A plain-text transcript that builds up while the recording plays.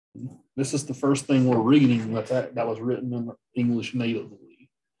This is the first thing we're reading that was written in English natively.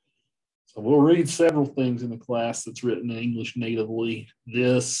 So we'll read several things in the class that's written in English natively.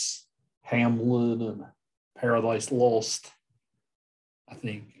 This, Hamlet, and Paradise Lost. I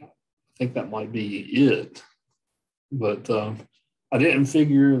think that might be it. But I didn't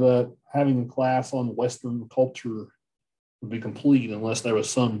figure that having a class on Western culture would be complete unless there was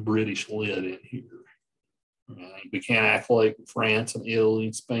some British lit in here. We can't act like France and Italy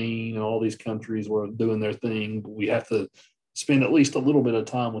and Spain and all these countries were doing their thing, but we have to spend at least a little bit of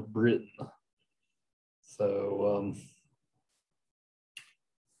time with Britain. So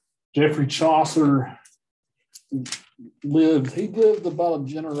Geoffrey Chaucer lived about a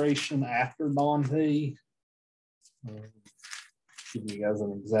generation after Dante. Give you guys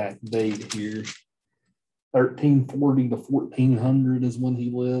an exact date here. 1340 to 1400 is when he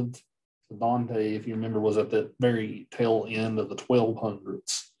lived. Dante, if you remember, was at the very tail end of the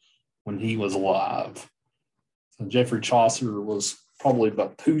 1200s when he was alive. So Geoffrey Chaucer was probably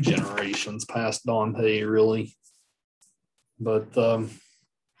about 2 generations past Dante, really. But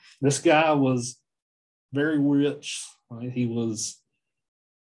this guy was very rich. Right? He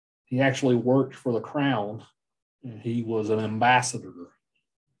actually worked for the crown. And he was an ambassador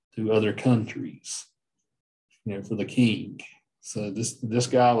to other countries, for the king. So this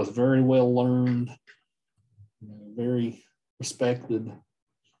guy was very well learned, very respected.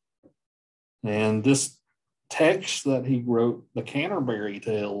 And this text that he wrote, the Canterbury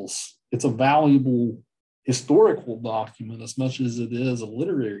Tales, it's a valuable historical document as much as it is a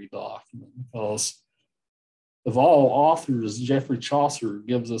literary document, because of all authors, Geoffrey Chaucer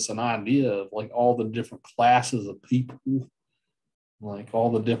gives us an idea of like all the different classes of people, like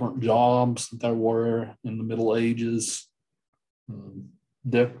all the different jobs that there were in the Middle Ages.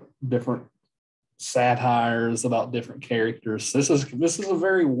 Different satires about different characters. This is a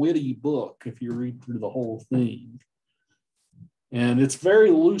very witty book if you read through the whole thing, and it's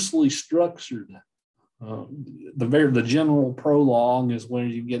very loosely structured. The general prologue is where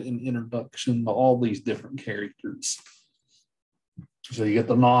you get an introduction to all these different characters. So you get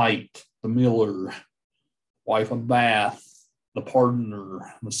the knight, the miller, wife of Bath, the pardoner,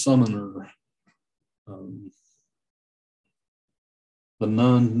 the summoner. The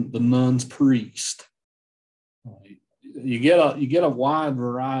nun's priest. You get a wide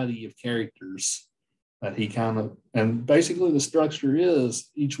variety of characters that he and basically the structure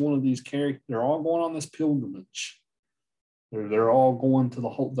is each one of these characters, they're all going on this pilgrimage. They're all going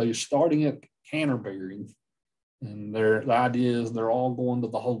to they're starting at Canterbury, and the idea is they're all going to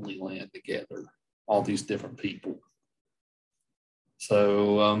the Holy Land together, all these different people.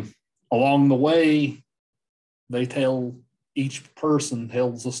 So along the way, each person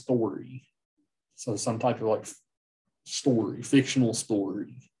tells a story. So some type of like story, fictional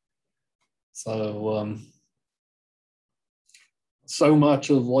story. So so much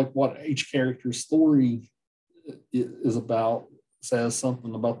of like what each character's story is about says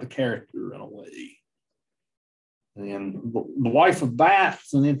something about the character in a way. And the wife of Bath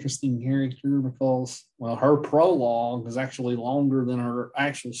is an interesting character because, well, her prologue is actually longer than her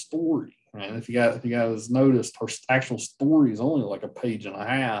actual story. And if you guys noticed, her actual story is only like a page and a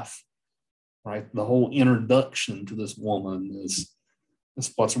half, right? The whole introduction to this woman is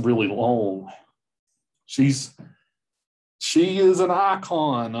what's really long. She is an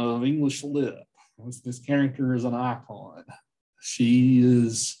icon of English lit. This character is an icon. She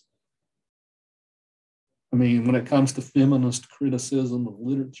is, when it comes to feminist criticism of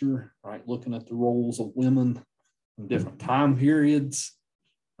literature, right, looking at the roles of women in different time periods,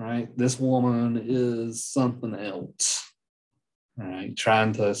 right, this woman is something else, right,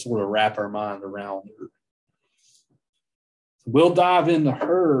 trying to sort of wrap our mind around her. So we'll dive into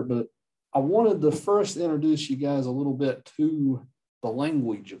her, but I wanted to first introduce you guys a little bit to the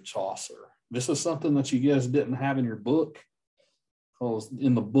language of Chaucer. This is something that you guys didn't have in your book, because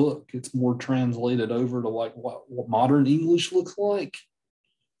in the book, it's more translated over to like what modern English looks like.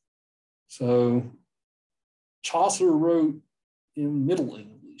 So Chaucer wrote in Middle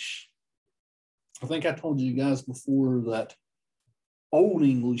English. I think I told you guys before that Old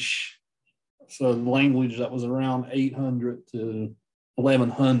English, so the language that was around 800 to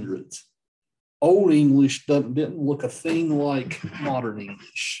 1100s, Old English didn't look a thing like modern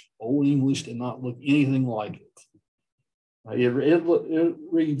English. Old English did not look anything like it. It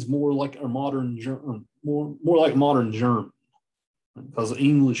reads more like a modern German, more like modern German, because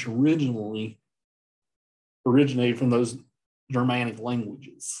English originated from those Germanic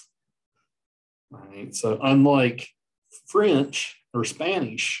languages. Right? So unlike French or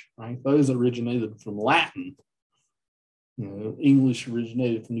Spanish, right, those originated from Latin. English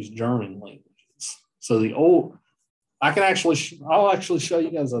originated from these German languages. So I'll actually show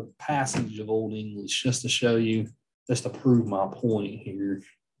you guys a passage of Old English just to show you, just to prove my point here.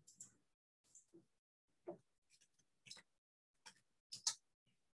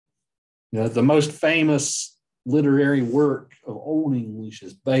 The most famous literary work of Old English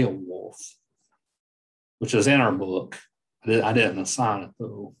is Beowulf, which is in our book. I didn't assign it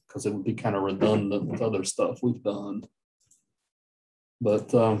though, because it would be kind of redundant with other stuff we've done.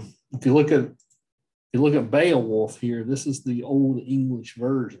 But if you look at Beowulf here, this is the Old English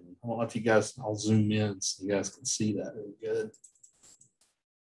version. I don't know if you guys, I'll zoom in so you guys can see that really good.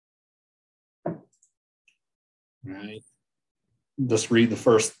 All right. Just read the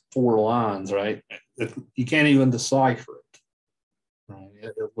first 4 lines, right? You can't even decipher it. Right?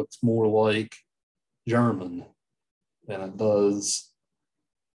 It looks more like German than it does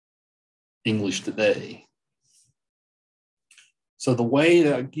English today. So the way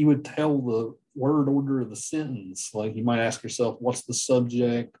that you would tell the word order of the sentence, like you might ask yourself, what's the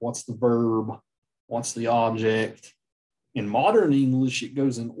subject? What's the verb? What's the object? In modern English, it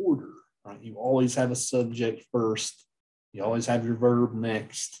goes in order, right? You always have a subject first. You always have your verb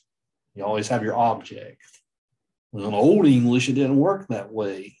next. You always have your object. Well, in Old English, it didn't work that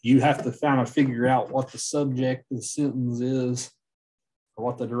way. You have to kind of figure out what the subject of the sentence is, or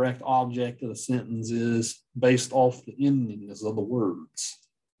what the direct object of the sentence is, based off the endings of the words.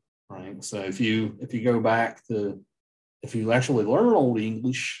 Right. So if you go back to, if you actually learn Old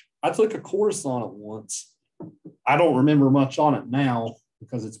English, I took a course on it once. I don't remember much on it now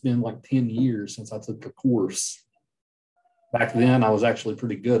because it's been like 10 years since I took the course. Back then, I was actually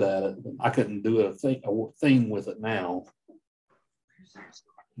pretty good at it. But I couldn't do a thing with it now.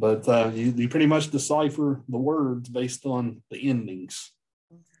 But you pretty much decipher the words based on the endings.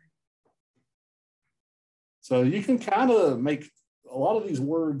 So you can kind of make, a lot of these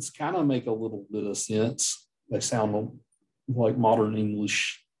words kind of make a little bit of sense. They sound like modern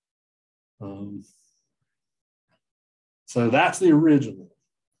English. So that's the original.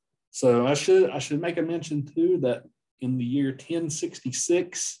 So I should make a mention too that in the year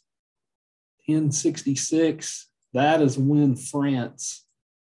 1066, that is when France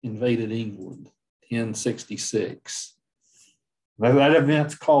invaded England, 1066. That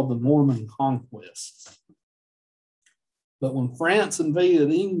event's called the Norman Conquest. But when France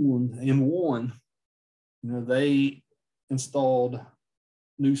invaded England and won, they installed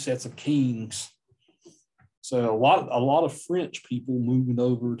new sets of kings. So a lot of French people moved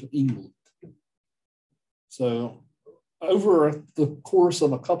over to England. So over the course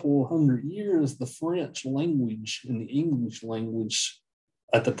of a couple of 100 years, the French language and the English language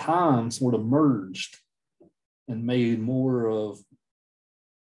at the time sort of merged and made what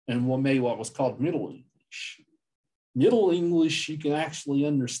was called Middle English. Middle English you can actually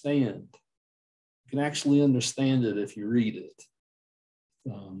understand. You can actually understand it if you read it.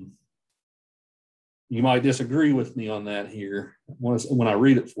 You might disagree with me on that here when I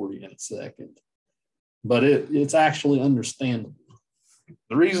read it for you in a second. But it's actually understandable.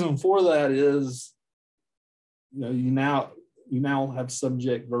 The reason for that is, you now have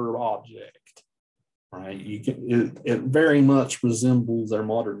subject, verb, object, right? It very much resembles our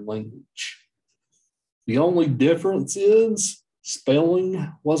modern language. The only difference is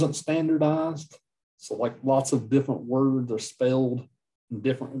spelling wasn't standardized. So like lots of different words are spelled in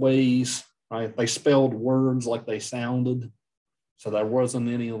different ways, right? They spelled words like they sounded. So there wasn't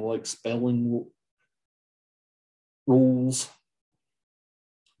any like spelling rules,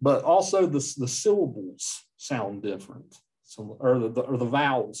 but also the syllables sound different. So, or the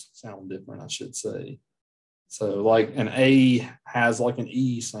vowels sound different, I should say. So like an A has like an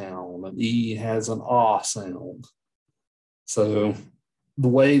E sound, an E has an ah sound. So the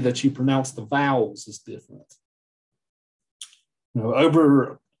way that you pronounce the vowels is different.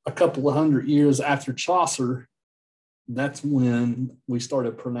 Over a couple of 100 years after Chaucer, that's when we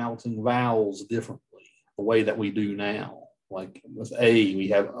started pronouncing vowels differently, the way that we do now. Like with A, we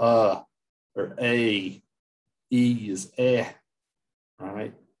have or A, E is eh, all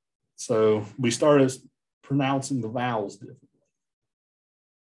right? So we started pronouncing the vowels differently.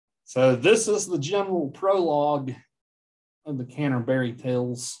 So this is the general prologue of the Canterbury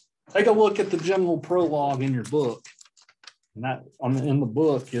Tales. Take a look at the general prologue in your book. And that in the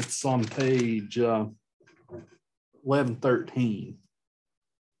book, it's on page 1113.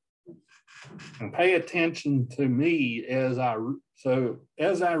 And pay attention to me as I read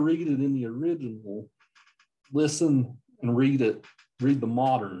it in the original. Listen and read the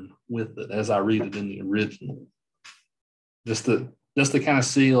modern with it as I read it in the original. Just to just to kind of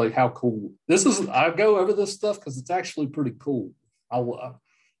see like how cool this is. I go over this stuff because it's actually pretty cool. I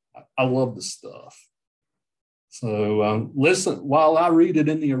love this stuff. So listen while I read it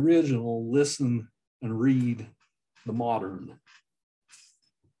in the original. Listen and read the modern.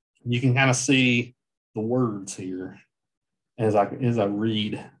 You can kind of see the words here as I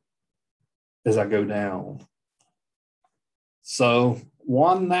read, as I go down. So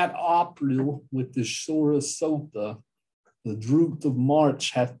one that April with the shore of Sota, the drought of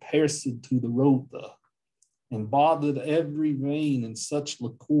March hath pierced to the rota, and bothered every vein in such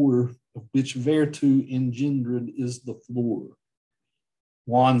liquor, of which vertu engendered is the floor.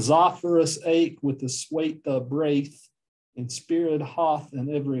 One Zophorus ache with the Sweta braith, and spirit hoth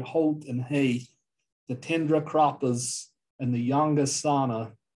in every holt and haith, the tendra crappas and the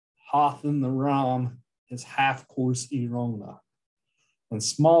Yangasana, hoth in the ram his half-course Irona, and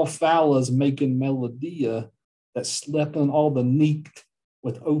small fallas making melodia that slepen all the neekt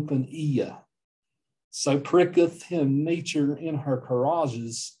with open ear. So pricketh him nature in her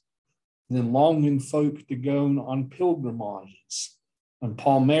courages, then longing folk to go on pilgrimages, and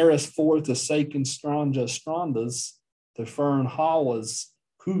Palmaris forth to saken stranja strandas, to fern hollas,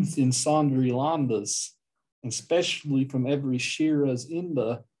 couth in sundry landas, and specially from every Shiraz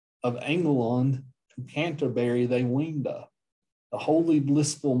Inda of England to Canterbury they winda, the holy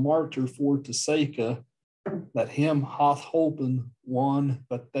blissful martyr for to Seika, that him hath holpen one,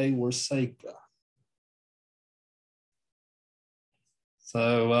 but they were Seika.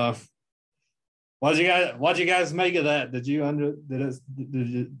 So what'd you guys make of that? Did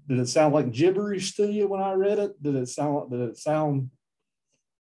it sound like gibberish to you when I read it? Did it sound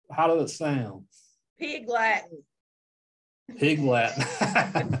how did it sound? Pig Latin. Pig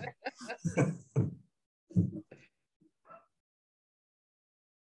Latin.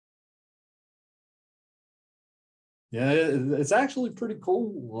 Yeah, it's actually pretty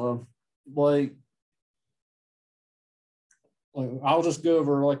cool. Like I'll just go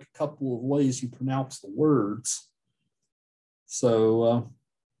over like a couple of ways you pronounce the words. So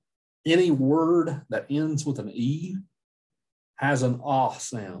any word that ends with an E has an ah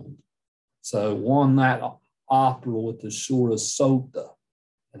sound. So one that opera with the shore of sota.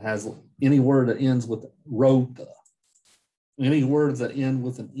 It has any word that ends with rota. Any words that end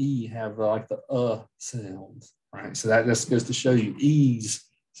with an E have like the sound. Right. So that just goes to show you E's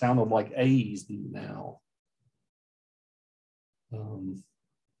sounded like A's do now. Let's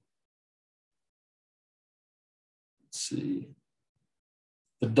see.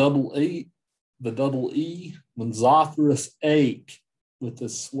 The double E, when Zophorus ache with the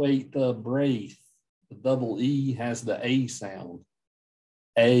Sweta braith, the double E has the A sound.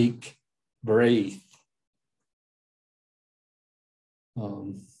 Ache, braith.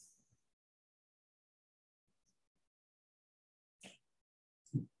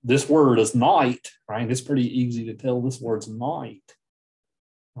 This word is night, right? It's pretty easy to tell this word's night,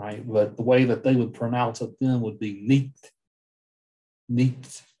 right? But the way that they would pronounce it then would be neekt.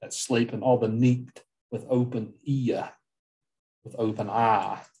 Neekt, that's sleeping, all the neekt with open ear, with open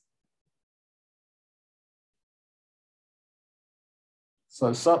eye.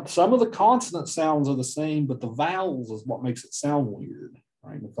 So some of the consonant sounds are the same, but the vowels is what makes it sound weird,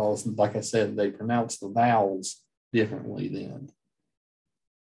 right? Because, like I said, they pronounce the vowels differently then.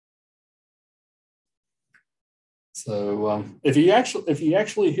 So if you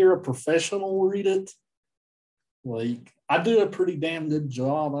actually hear a professional read it, like I do a pretty damn good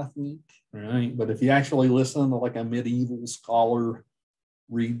job, I think, right? But if you actually listen to like a medieval scholar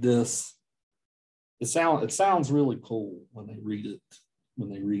read this, it sounds really cool when they read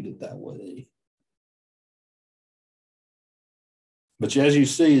it that way. But as you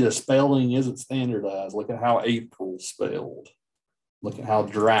see, the spelling isn't standardized. Look at how April's spelled. Look at how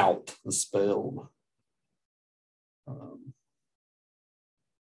drought is spelled.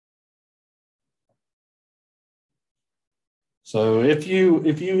 So if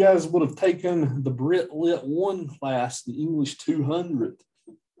you guys would have taken the Brit Lit 1 class, the English 200,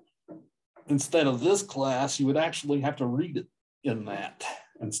 instead of this class, you would actually have to read it in that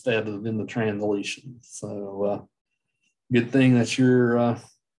instead of in the translation. So good thing that you're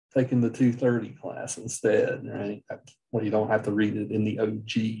taking the 230 class instead, right? Well, you don't have to read it in the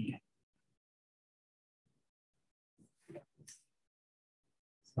OG.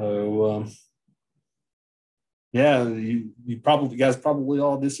 So yeah, you guys probably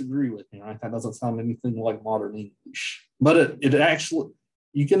all disagree with me, right? That doesn't sound anything like modern English, but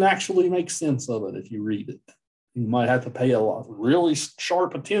you can actually make sense of it if you read it. You might have to pay a lot, really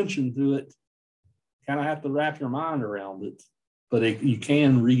sharp attention to it. Kind of have to wrap your mind around it, but you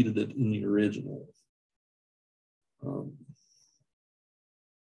can read it in the original.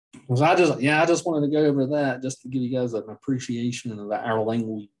 So I just wanted to go over that just to give you guys an appreciation of our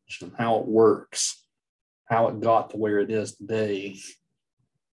language and how it works, how it got to where it is today.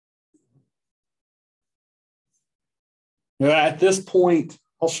 At this point,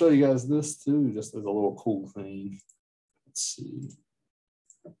 I'll show you guys this too, just as a little cool thing. Let's see.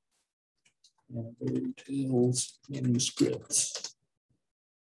 Fairy Tales manuscripts.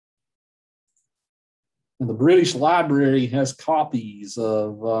 And the British Library has copies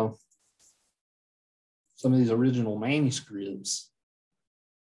of some of these original manuscripts.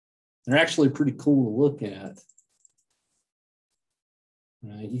 They're actually pretty cool to look at.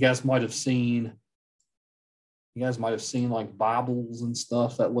 You guys might have seen like Bibles and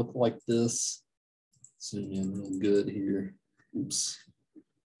stuff that look like this. Zoom in real good here. Oops.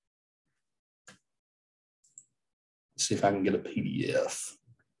 Let's see if I can get a PDF.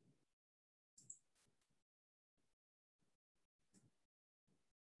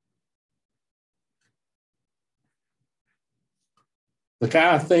 The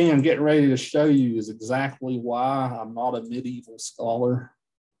kind of thing I'm getting ready to show you is exactly why I'm not a medieval scholar.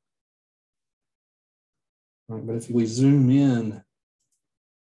 Right, but if we zoom in,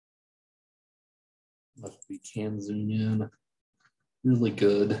 if we can zoom in, really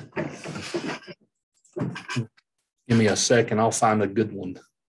good. Give me a second, I'll find a good one.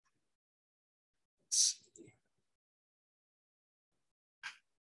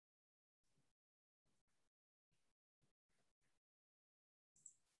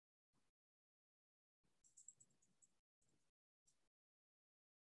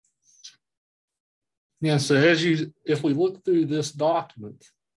 Yeah, so if we look through this document,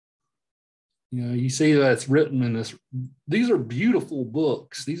 you see that it's written in this. These are beautiful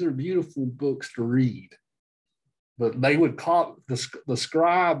books. These are beautiful books to read. But they would the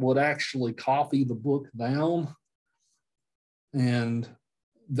scribe would actually copy the book down, and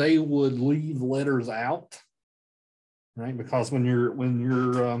they would leave letters out, right? Because when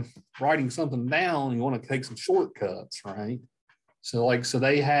you're writing something down, you want to take some shortcuts, right? So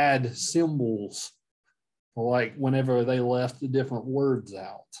they had symbols, like whenever they left the different words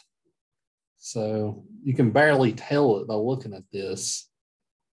out. So you can barely tell it by looking at this.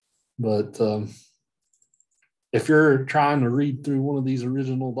 But if you're trying to read through one of these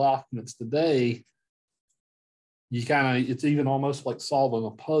original documents today, it's even almost like solving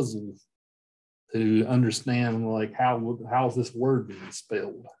a puzzle to understand like how's this word being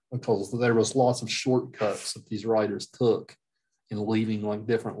spelled, because there was lots of shortcuts that these writers took in leaving like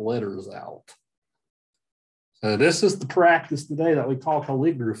different letters out. So this is the practice today that we call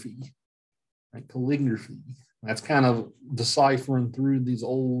calligraphy. Right? Calligraphy. That's kind of deciphering through these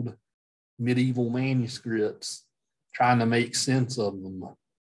old medieval manuscripts, trying to make sense of them,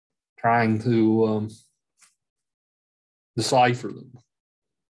 trying to decipher them.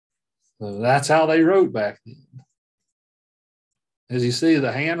 So that's how they wrote back then. As you see,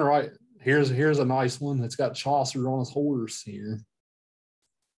 the handwriting, here's a nice one that's got Chaucer on his horse here.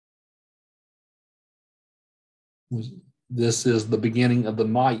 This is the beginning of the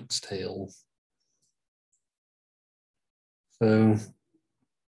Knight's Tale. So,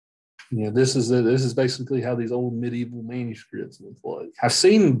 this is basically how these old medieval manuscripts look like. I've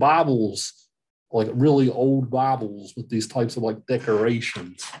seen Bibles, like really old Bibles with these types of like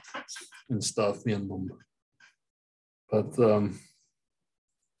decorations and stuff in them. But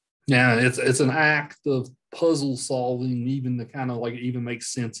it's an act of puzzle solving, even to kind of like even make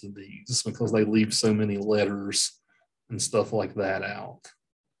sense of these, because they leave so many letters and stuff like that out.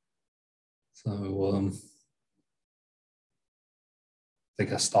 So I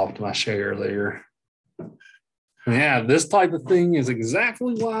think I stopped my share there. Yeah, this type of thing is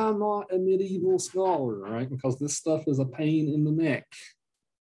exactly why I'm not a medieval scholar, right? Because this stuff is a pain in the neck.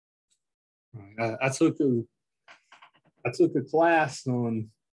 Right. I took a class on,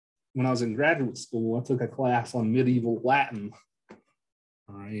 when I was in graduate school, I took a class on medieval Latin.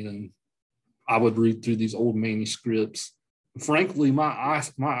 All right, and I would read through these old manuscripts. Frankly, my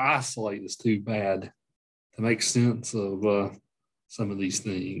eyesight is too bad to make sense of some of these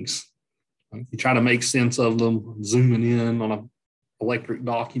things. Like you try to make sense of them, zooming in on an electric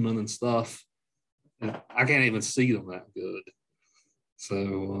document and stuff. And I can't even see them that good.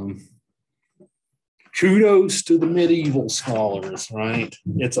 So kudos to the medieval scholars, right?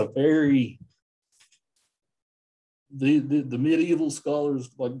 It's a very, the medieval scholars,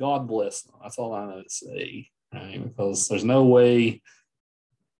 like God bless them. That's all I know to say, right? Because there's no way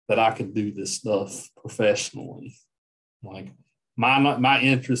that I could do this stuff professionally. Like my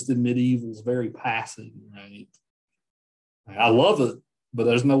interest in medieval is very passive, right? I love it, but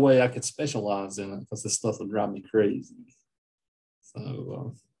there's no way I could specialize in it because this stuff would drive me crazy.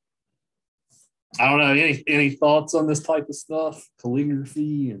 So I don't know, any thoughts on this type of stuff,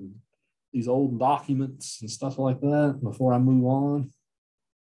 calligraphy and these old documents and stuff like that before I move on?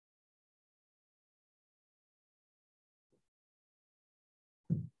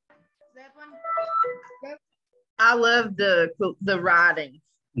 I love the writing,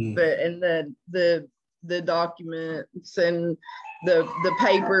 and the documents and the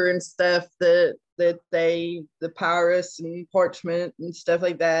paper and stuff that they, the papyrus and parchment and stuff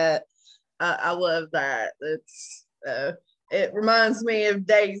like that. I love that. It's it reminds me of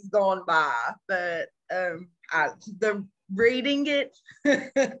days gone by, but the reading it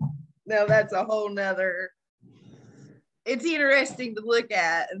now, that's a whole nother. It's interesting to look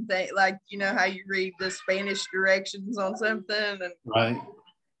at and think, like, you know how you read the Spanish directions on something, and right.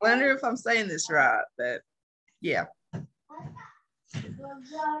 Wonder if I'm saying this right, but yeah.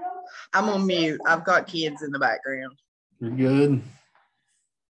 I'm on mute. I've got kids in the background. You're good.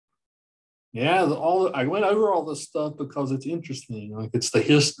 Yeah, I went over all this stuff because it's interesting. Like, it's the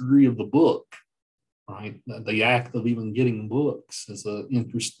history of the book, right? The act of even getting books is an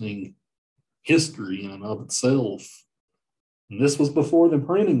interesting history in and of itself. And this was before the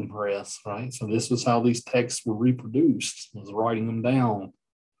printing press, right? So this was how these texts were reproduced, was writing them down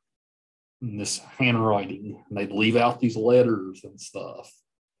in this handwriting. And they'd leave out these letters and stuff.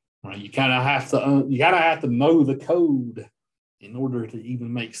 Right? You kind of have to know the code in order to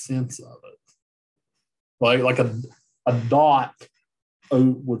even make sense of it. Like a dot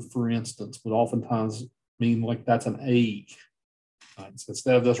would, for instance, would oftentimes mean like that's an A. Right? So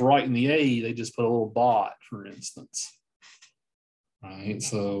instead of just writing the A, they just put a little dot, for instance. Right.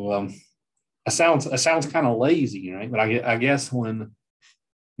 So it sounds kind of lazy, right? But I guess when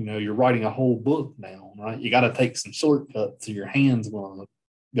you're writing a whole book down, right, you got to take some shortcuts, or your hands going to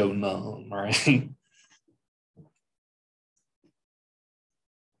go numb, right?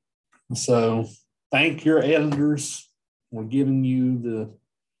 So thank your editors for giving you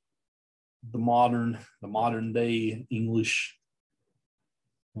the modern day English.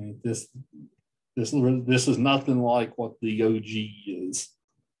 Right? This is nothing like what the OG is.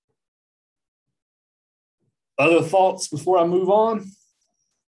 Other thoughts before I move on?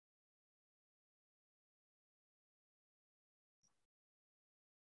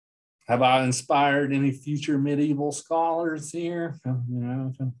 Have I inspired any future medieval scholars here?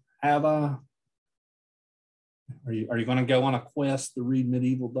 Have I? Are you going to go on a quest to read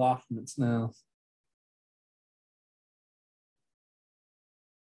medieval documents now?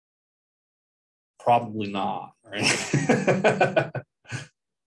 Probably not, right?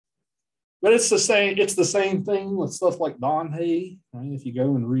 But it's the same thing with stuff like Dante, right? If you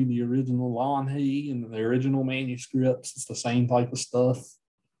go and read the original Dante and the original manuscripts, it's the same type of stuff,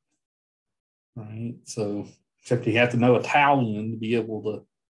 right? So, except you have to know Italian to be able to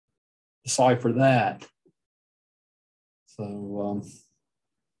decipher that. So,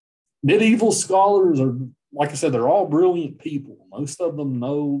 medieval scholars are, like I said, they're all brilliant people. Most of them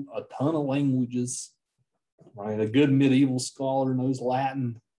know a ton of languages, right? A good medieval scholar knows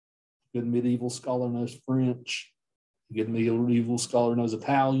Latin. A good medieval scholar knows French. A good medieval scholar knows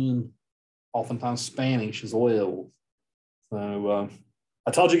Italian, oftentimes Spanish as well. So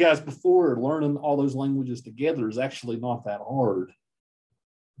I told you guys before, learning all those languages together is actually not that hard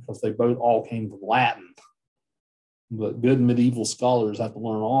because they both all came from Latin. But good medieval scholars have to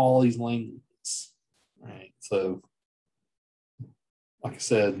learn all these languages, right? So, like I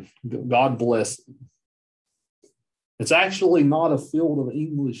said, God bless them. It's actually not a field of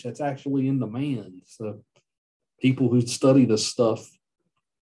English that's actually in demand. So, people who study this stuff,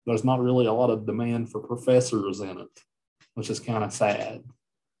 there's not really a lot of demand for professors in it, which is kind of sad.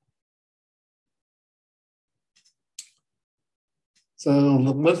 So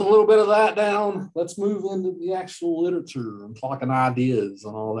with a little bit of that down, let's move into the actual literature and talking ideas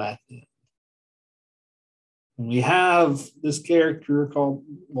and all that. And we have this character called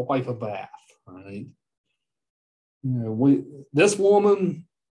the Wife of Bath, right? This woman,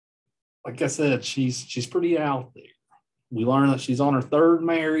 like I said, she's pretty out there. We learn that she's on her third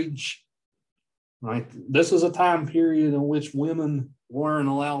marriage, right? This is a time period in which women weren't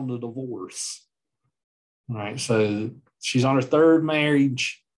allowed to divorce, right? So she's on her third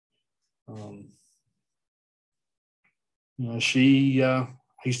marriage.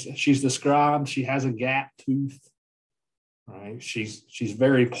 She's described, she has a gap tooth, right? She's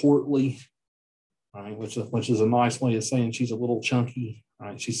very portly, right? Which is a nice way of saying she's a little chunky,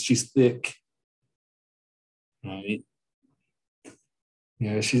 right? She's thick, right?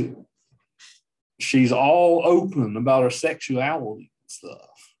 She's all open about her sexuality and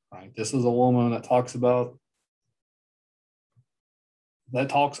stuff, right? This is a woman that talks about that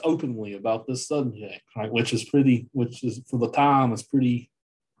talks openly about this subject, right? Which is for the time is pretty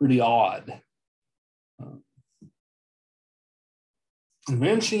odd. And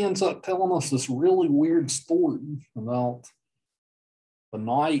then she ends up telling us this really weird story about the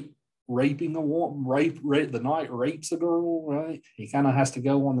knight raping a woman. The knight rapes a girl, right? He kind of has to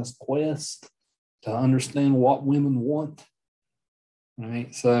go on this quest to understand what women want.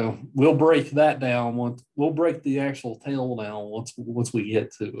 Right, so we'll break that down we'll break the actual tale down once we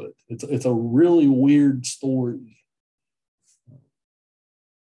get to it. It's a really weird story.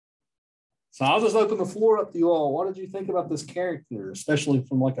 So I'll just open the floor up to you all. What did you think about this character, especially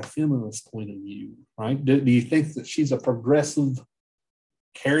from like a feminist point of view? Right? Do you think that she's a progressive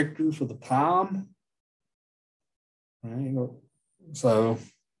character for the time? Right. So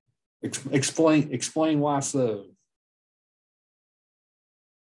explain why so.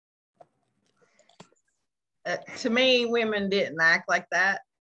 To me, women didn't act like that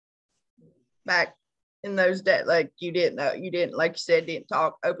back in those days. Like you didn't, like you said, didn't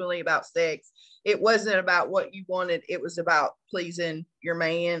talk openly about sex. It wasn't about what you wanted. It was about pleasing your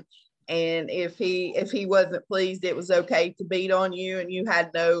man. And if he wasn't pleased, it was okay to beat on you, and you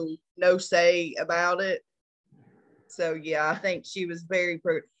had no say about it. So yeah, I think she was very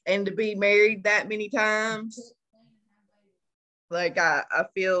and to be married that many times, like I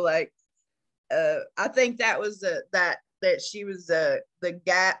feel like. I think that was that she was the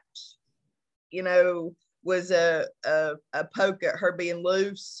gap, was a poke at her being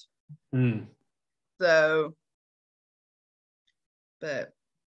loose. So, but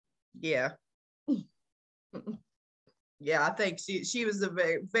yeah, yeah, I think she was a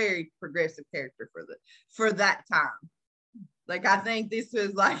very, very progressive character for that time. Like I think this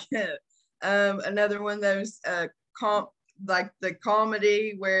was like another one of those like the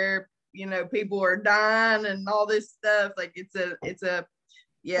comedy where people are dying and all this stuff. Like it's a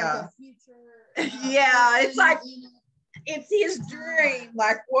yeah. Yeah, it's like it's his dream.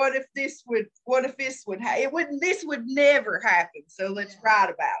 Like what if this would happen? This would never happen. So let's write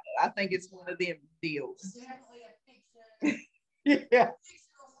about it. I think it's one of them deals. Yeah.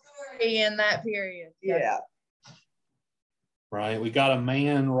 In that period. Yeah. Right. We got a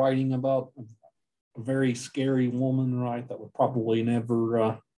man writing about a very scary woman, right? That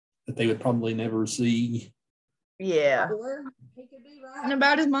they would probably never see. Yeah. Or he could be writing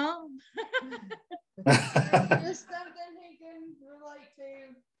about his mom. Just something he can relate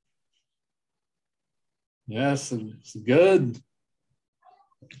to. Yes, it's good.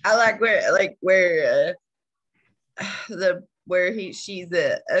 I like where she's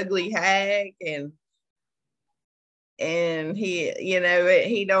the ugly hag and he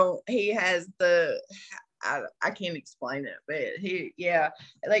has the I can't explain it, but he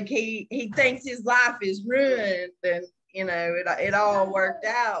thinks his life is ruined, and it all worked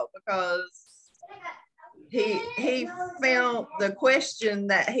out because he found the question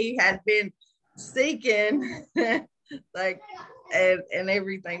that he had been seeking, like and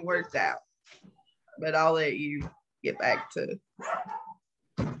everything worked out. But I'll let you get back to.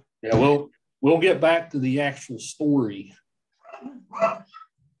 Yeah, we'll get back to the actual story.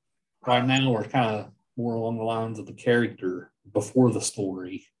 Right now, we're kind of more along the lines of the character before the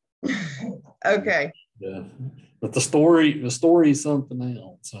story. Okay. Yeah, but the story is something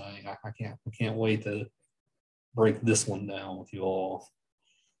else. I can't wait to break this one down with you all.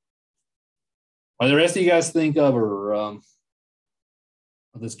 What do the rest of you guys think of her, of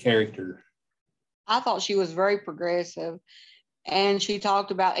this character? I thought she was very progressive. And she talked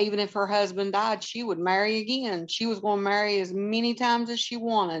about even if her husband died, she would marry again. She was going to marry as many times as she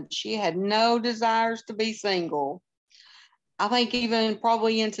wanted. She had no desires to be single. I think even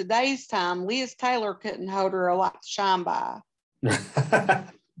probably in today's time, Liz Taylor couldn't hold her a light to shine by.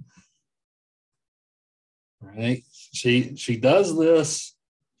 Right. She does this.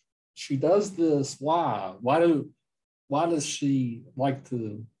 She does this. Why? Why does she like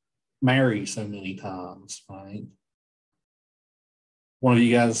to marry so many times? Right. One of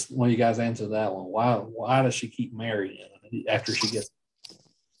you guys answer that one. Why does she keep marrying after she gets?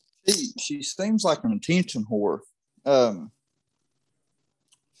 She seems like an attention whore.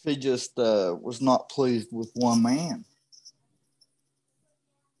 She just was not pleased with one man.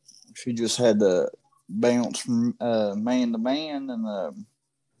 She just had to bounce from man to man,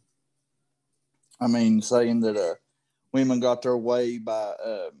 and saying that women got their way by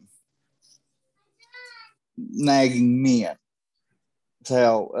nagging men. That's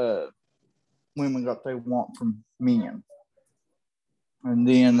how women got their want from men. And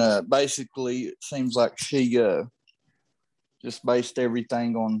then basically it seems like she just based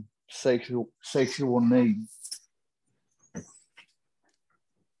everything on sexual need.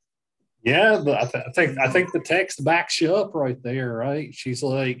 Yeah, but I think the text backs you up right there, right? She's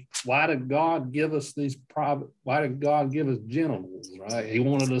like, why did God give us these private? Why did God give us genitals? Right? He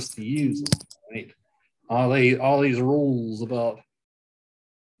wanted us to use them. Right? All these rules about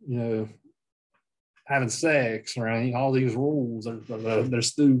having sex, right? All these rules they're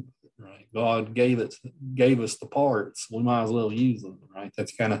stupid, right? God gave us the parts. We might as well use them, right?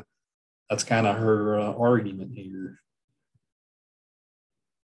 That's kind of her argument here.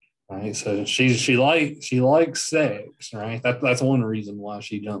 Right, so she likes sex, right? That's one reason why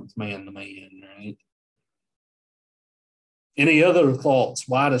she jumps man to man, right? Any other thoughts?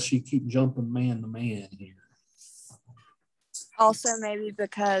 Why does she keep jumping man to man here? Also, maybe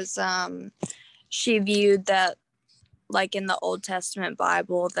because she viewed that, like in the Old Testament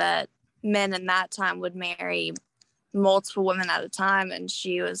Bible, that men in that time would marry multiple women at a time, and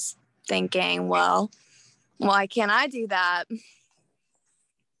she was thinking, well, why can't I do that?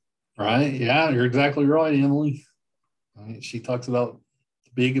 Right? Yeah, you're exactly right, Emily. Right? She talks about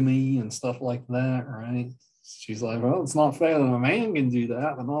bigamy and stuff like that, right? She's like, well, it's not fair that a man can do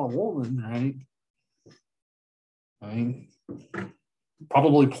that, but not a woman, right? Right?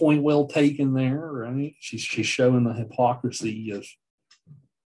 Probably point well taken there, right? She's showing the hypocrisy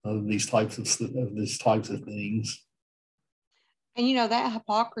of these types of things. And that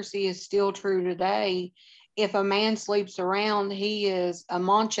hypocrisy is still true today. If a man sleeps around, he is a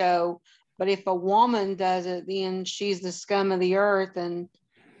macho, but if a woman does it, then she's the scum of the earth. And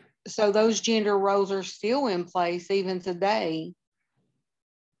so those gender roles are still in place even today.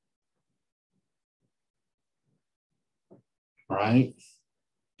 Right?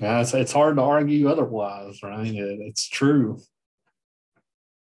 Yeah, it's hard to argue otherwise, right? It's true.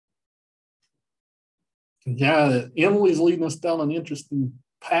 Yeah, Emily's leading us down an interesting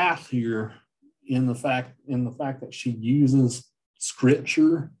path here in the fact that she uses scripture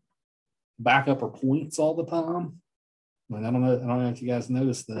to back up her points all the time. I mean, I don't know if you guys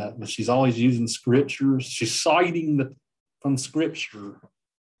noticed that, but she's always using scriptures. She's citing from scripture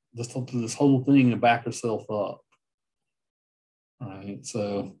this whole thing to back herself up. All right,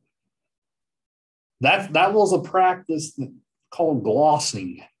 so that was a practice called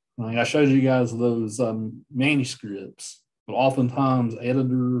glossing. I showed you guys those manuscripts, but oftentimes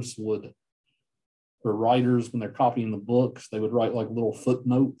editors or writers, when they're copying the books, they would write like little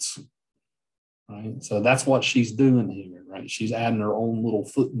footnotes. Right, so that's what she's doing here, right? She's adding her own little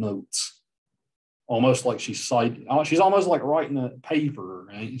footnotes, almost like she's citing. She's almost like writing a paper,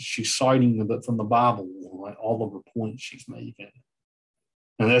 right? She's citing from the Bible, right? All of her points she's making.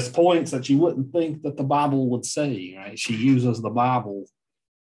 And there's points that you wouldn't think that the Bible would say, right? She uses the Bible,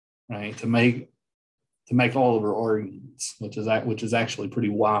 right, to make all of her arguments, which is actually pretty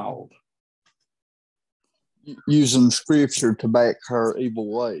wild. Using scripture to back her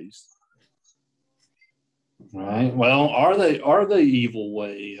evil ways. Right. Well, are they evil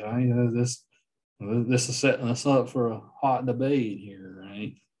ways? Right? This is setting us up for a hot debate here,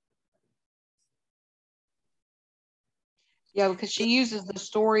 right? Yeah, because she uses the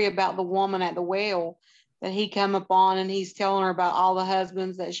story about the woman at the well that he come upon, and he's telling her about all the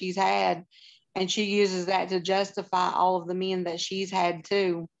husbands that she's had, and she uses that to justify all of the men that she's had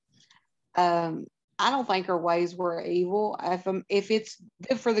too. I don't think her ways were evil. If it's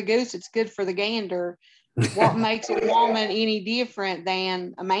good for the goose, it's good for the gander. What makes a woman any different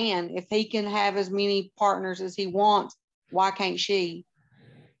than a man? If he can have as many partners as he wants, why can't she?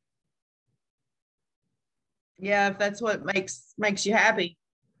 Yeah, if that's what makes you happy.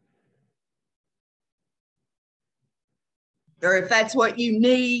 Or if that's what you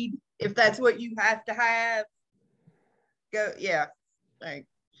need, if that's what you have to have, go, yeah. Like,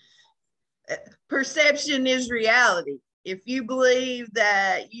 perception is reality. If you believe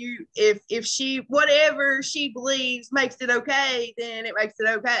that if she, whatever she believes makes it okay, then it makes it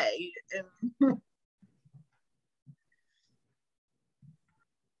okay.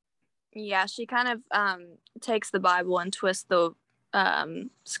 Yeah, she kind of takes the Bible and twists the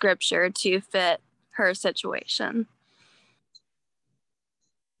scripture to fit her situation.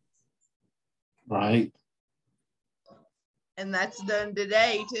 Right. And that's done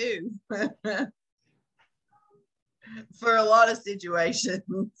today too. For a lot of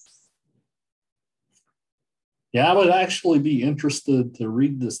situations. Yeah, I would actually be interested to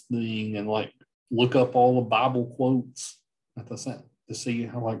read this thing and like look up all the Bible quotes at the same to see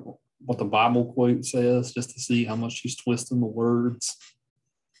how like what the Bible quote says, just to see how much she's twisting the words.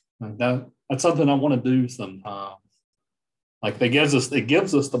 Like that's something I want to do sometime. Like it gives us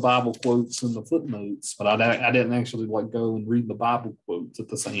the Bible quotes in the footnotes, but I didn't actually like go and read the Bible quotes at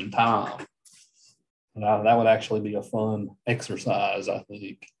the same time. And that would actually be a fun exercise, I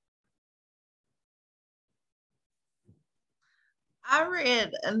think. I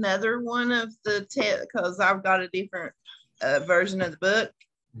read another one of the because I've got a different version of the book,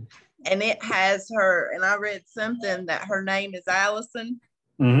 and it has her. And I read something that her name is Allison.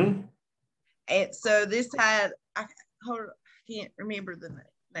 Mm-hmm. And so this had I can't remember the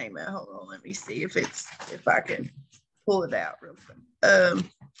name. Hold on, let me see if I can pull it out real quick.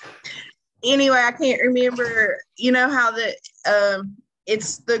 Anyway, I can't remember. You know how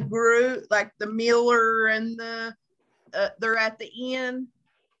it's the group, like the Miller and the they're at the inn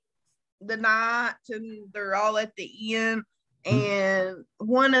the night, and they're all at the inn, and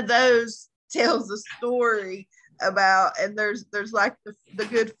one of those tells a story about, and there's like the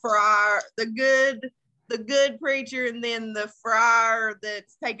good friar, the good preacher, and then the friar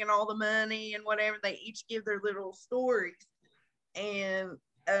that's taking all the money and whatever. They each give their little stories, and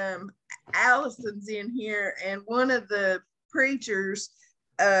Allison's in here, and one of the preachers,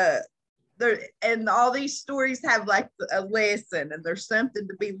 and all these stories have like a lesson, and there's something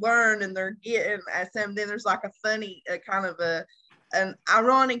to be learned, and they're getting at some. Then there's like a funny, kind of an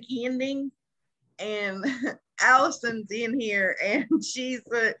ironic ending, and Allison's in here, and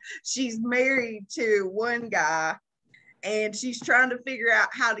she's married to one guy, and she's trying to figure out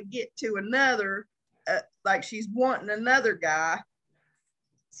how to get to another, like she's wanting another guy.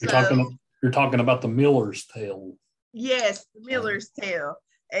 You're talking about the Miller's Tale. Yes, the Miller's Tale.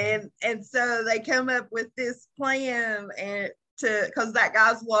 And so they come up with this plan, and because that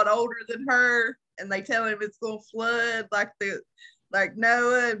guy's a lot older than her, and they tell him it's gonna flood like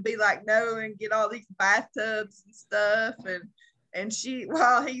Noah, and be like Noah, and get all these bathtubs and stuff, and she,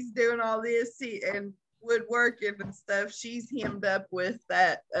 while he's doing all this, and woodworking and stuff, she's hemmed up with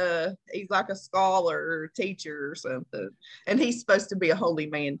that. He's like a scholar or teacher or something, and he's supposed to be a holy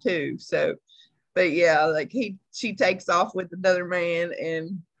man too. So, but yeah, like she takes off with another man,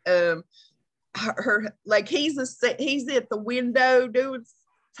 and her like he's at the window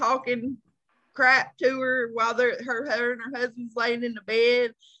talking crap to her while her and her husband's laying in the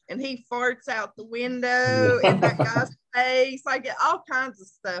bed, and he farts out the window in that guy's face. Like all kinds of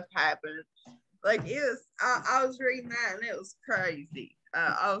stuff happened. Like I was reading that, and it was crazy.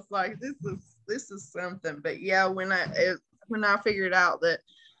 I was like, this is something. But yeah, when I figured out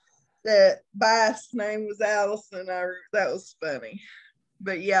that Bath's name was Allison, that was funny.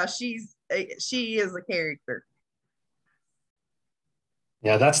 But yeah, she is a character.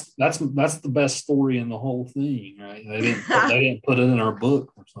 Yeah, that's the best story in the whole thing, right? They didn't put it in our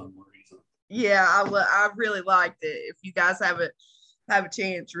book for some reason. Yeah, I really liked it. If you guys have a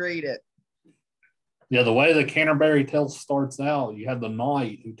chance, read it. Yeah, the way the Canterbury Tale starts out, you have the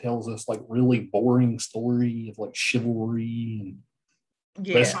knight who tells us like really boring story of like chivalry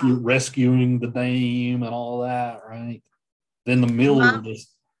and rescuing the dame and all that, right? Then the Miller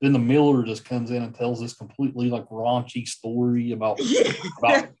just comes in and tells this completely like raunchy story about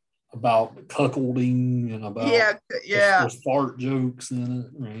cuckolding and about there's fart jokes in it,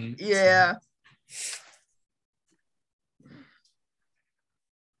 right? Yeah.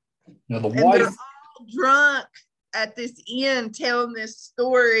 Now the wife drunk at this inn telling this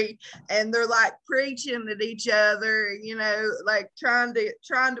story, and they're like preaching at each other, like trying to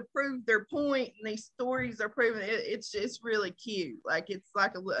prove their point, and these stories are proving it. It's really cute. Like it's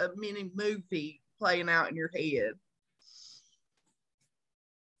like a mini movie playing out in your head.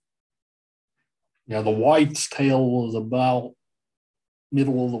 Yeah, the Wife's Tale was about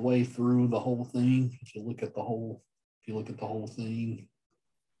middle of the way through the whole thing. If you look at the whole thing.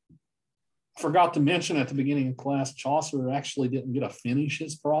 Forgot to mention at the beginning of class, Chaucer actually didn't get to finish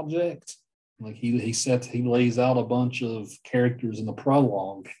his project. Like he lays out a bunch of characters in the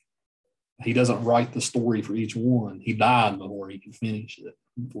prologue. He doesn't write the story for each one. He died before he could finish it,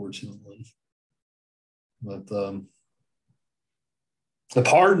 unfortunately. But The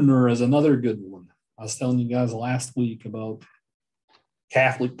Pardoner is another good one. I was telling you guys last week about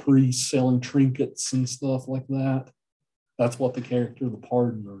Catholic priests selling trinkets and stuff like that. That's what the character of the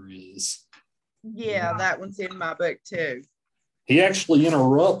Pardoner is. Yeah, that one's in my book too. He actually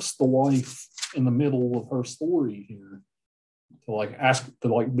interrupts the wife in the middle of her story here to like ask to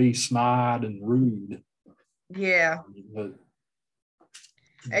like be snide and rude. Yeah.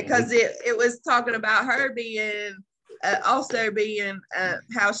 Because it was talking about her being also being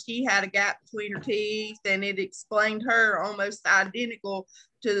how she had a gap between her teeth, and it explained her almost identical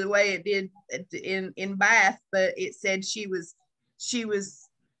to the way it did in Bath, but it said she was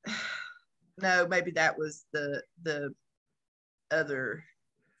no, maybe that was the other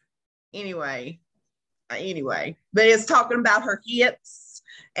anyway, but it's talking about her hips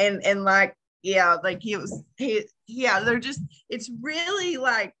and like, yeah, like they're just, it's really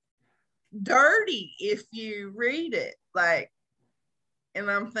like dirty if you read it. Like And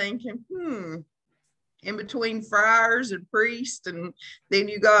I'm thinking, in between friars and priests, and then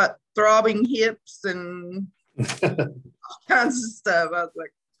you got throbbing hips and all kinds of stuff. I was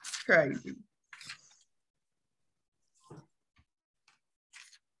like, crazy.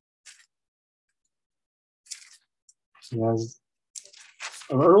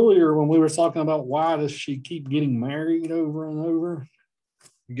 Earlier when we were talking about why does she keep getting married over and over,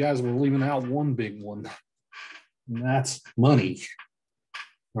 you guys were leaving out one big one, and that's money,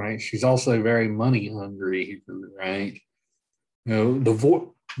 right? She's also very money hungry, right? You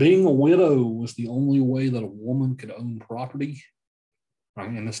know, being a widow was the only way that a woman could own property, right,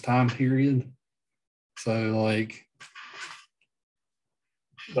 in this time period. So like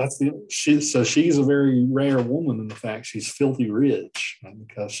she's a very rare woman in the fact she's filthy rich, right?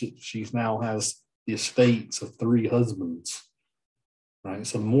 Because she's now has the estates of 3 husbands, right?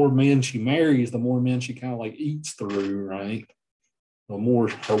 So the more men she marries, the more men she kind of like eats through, right? The more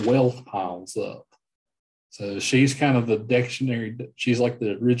her wealth piles up. So she's kind of the dictionary. She's like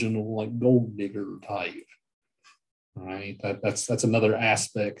the original like gold digger type, right? That's another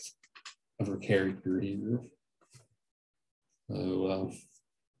aspect of her character here. So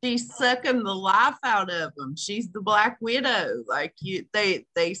she's sucking the life out of them. She's the Black Widow. Like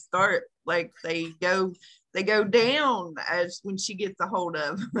they start like they go down as when she gets a hold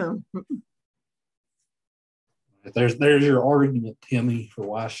of them. there's your argument, Timmy, for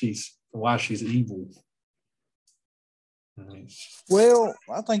why she's evil. Right. Well,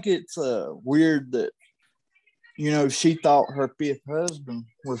 I think it's weird that, you know, she thought her 5th husband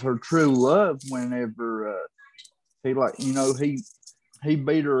was her true love whenever he, like, you know, he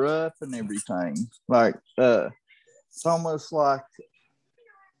beat her up and everything. Like, it's almost like,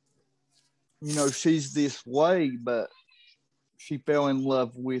 you know, she's this way, but she fell in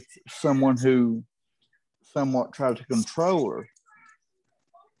love with someone who somewhat tried to control her.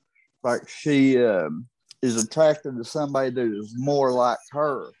 Like, she is attracted to somebody that is more like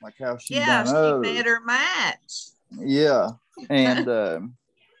her, like how she done others. She met her match. Yeah, and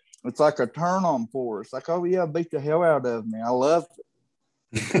it's like a turn on for her. It's like, oh yeah, beat the hell out of me. I love it.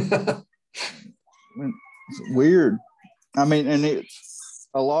 It's weird. I mean, and it's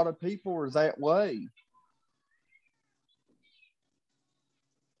a lot of people are that way.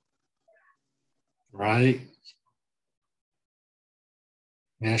 Right.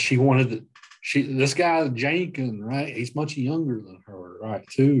 Yeah, this guy Jenkins, right? He's much younger than her, right?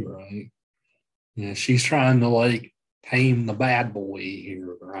 Too, right? Yeah, she's trying to like tame the bad boy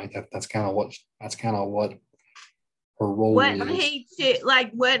here, right? That's kind of what her role Wasn't is.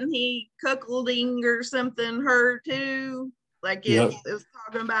 wasn't he cuckolding or something her too? Like it was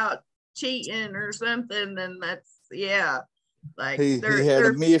talking about cheating or something, and that's like he had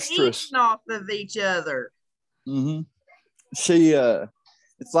they're a mistress off of each other. Mm-hmm. She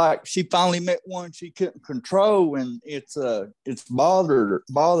it's like she finally met one she couldn't control, and it's bothered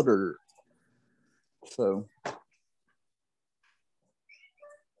her. So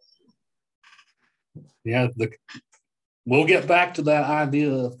yeah, we'll get back to that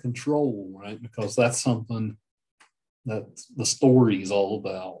idea of control, right? Because that's something that the story is all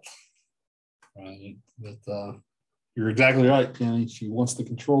about, right? But you're exactly right, Kenny. She wants to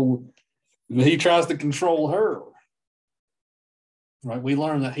control, and he tries to control her. Right? We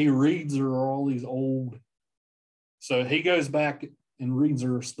learn that he reads her all these old. So he goes back and reads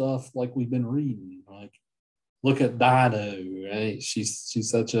her stuff like we've been reading. Like, look at Dido, right? She's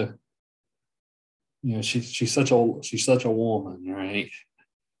such a, you know, she's such a woman, right?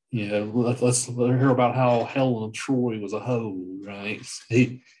 You know, let's hear about how Helen of Troy was a hoe, right?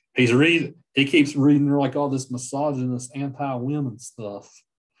 He keeps reading her like all this misogynist anti-women stuff,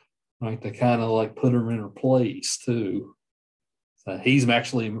 right? To kind of like put her in her place too. So he's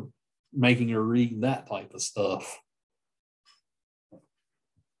actually making her read that type of stuff.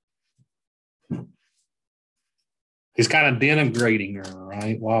 He's kind of denigrating her,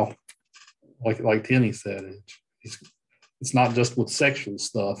 right? Well, like Timmy said, it's not just with sexual he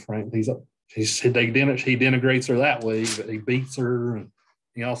denigrates her that way, but he beats her, and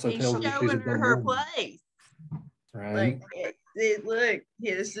he also tells her she's a good her woman. place. Right. Like, look,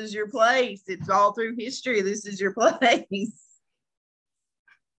 this is your place. It's all through history. This is your place.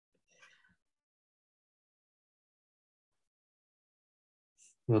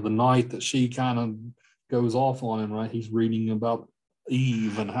 You know, the night that she kind of goes off on him, right? He's reading about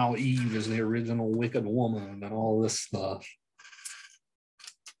Eve and how Eve is the original wicked woman and all this stuff.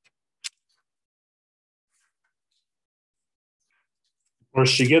 Of course,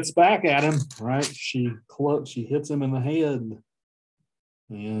 she gets back at him, right? She hits him in the head,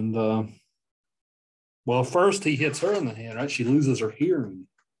 and Well, first he hits her in the head, right? She loses her hearing.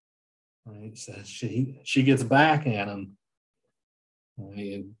 Right? So she gets back at him.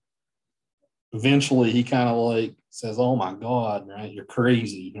 Right? And eventually he kind of like says, "Oh my God, right? You're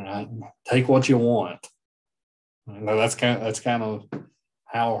crazy, right? Take what you want." Right? That's kind of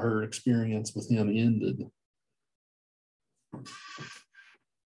how her experience with him ended.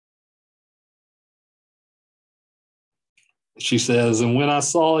 She says, "And when I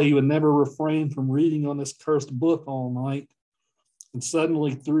saw he would never refrain from reading on this cursed book all night, and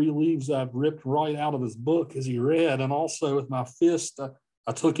suddenly 3 leaves I've ripped right out of his book as he read, and also with my fist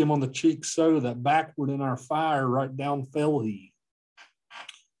I took him on the cheek so that backward in our fire right down fell he.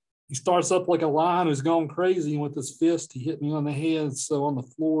 He starts up like a lion who's gone crazy, and with his fist he hit me on the head, so on the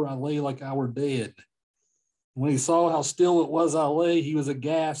floor I lay like I were dead. When he saw how still it was I lay, he was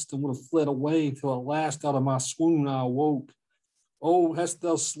aghast and would have fled away till at last out of my swoon I awoke. Oh, hast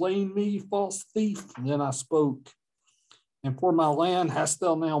thou slain me, false thief? And then I spoke. And for my land hast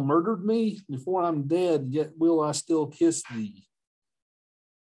thou now murdered me? Before I'm dead, yet will I still kiss thee.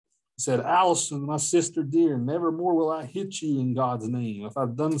 He said, Allison, my sister dear, never more will I hit you in God's name. If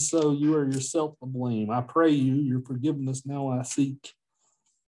I've done so, you are yourself to blame. I pray you, your forgiveness now I seek.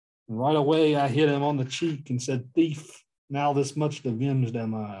 And right away I hit him on the cheek and said, thief, now this much avenged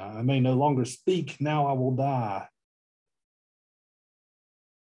am I. I may no longer speak, now I will die.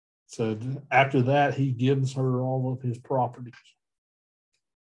 So after that, he gives her all of his property.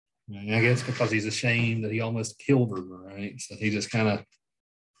 I guess because he's ashamed that he almost killed her, right? So he just kind of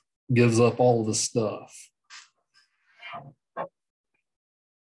gives up all of the stuff.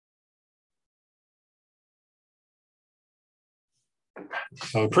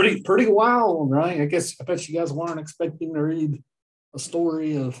 So pretty wild, right? I bet you guys weren't expecting to read a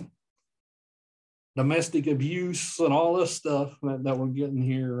story of domestic abuse and all this stuff that we're getting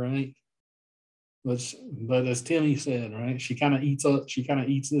here, right? But as Timmy said, right, she kind of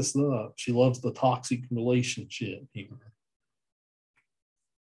eats this up. She loves the toxic relationship here.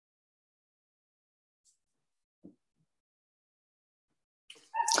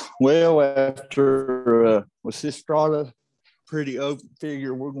 Well, after with Sistrata, pretty open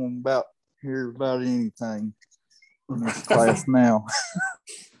figure, we're going to about hear about anything in this class now.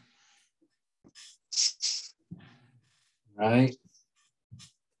 Right?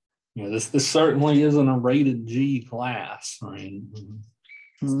 Yeah, this certainly isn't a rated G class. Right?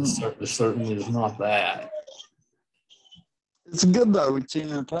 This certainly is not that. It's good though. It's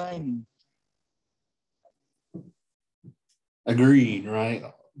entertaining. Agreed, right?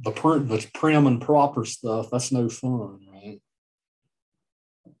 The prim and proper stuff, that's no fun, right?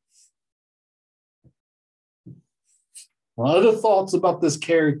 Well, other thoughts about this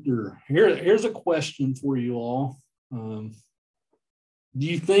character. Here's a question for you all. Do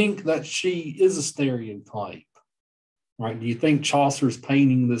you think that she is a stereotype? Right? Do you think Chaucer's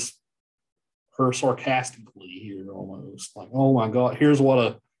painting her sarcastically here almost? Like, oh my God, here's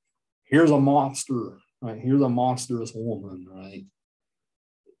a monster, right? Here's a monstrous woman, right?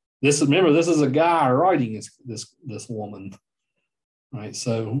 This is a guy writing this woman, right?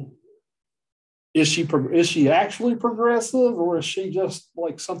 So is she actually progressive, or is she just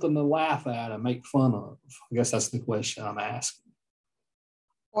like something to laugh at and make fun of? I guess that's the question I'm asking.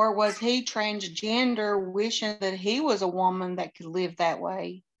 Or was he transgender, wishing that he was a woman that could live that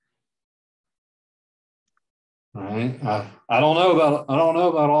way? Right. I don't know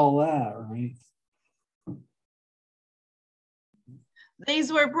about all that, right?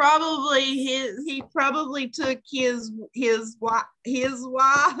 These were probably he probably took his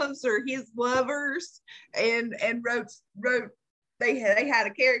wives or his lovers and wrote they had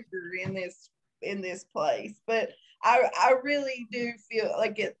a character in this place. But I really do feel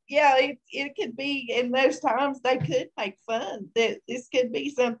like it could be, and most times they could make fun that this could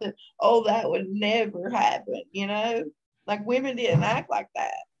be something, oh, that would never happen, like women didn't act like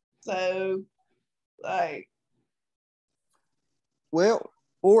that. So like, well,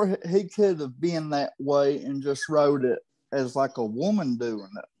 or he could have been that way and just wrote it as like a woman doing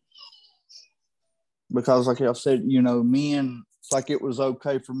it. Because like I said, men, it's like it was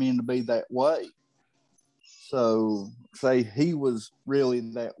okay for men to be that way. So say he was really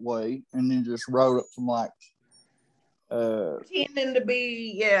that way and then just wrote it from like pretending to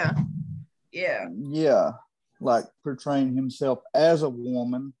be, like portraying himself as a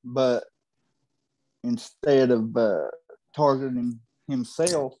woman, but instead of targeting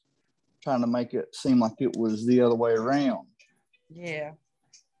himself, trying to make it seem like it was the other way around. Yeah.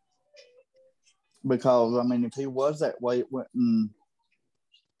 Because I mean, if he was that way, it wouldn't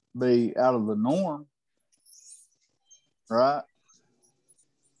be out of the norm, right?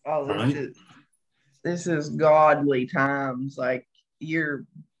 Oh, right. this is godly times. Like you're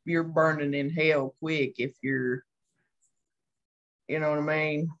burning in hell quick if you're, you know what I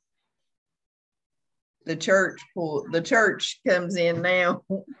mean? The church comes in now.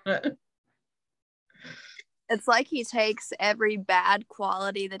 It's like he takes every bad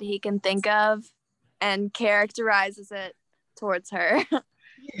quality that he can think of and characterizes it towards her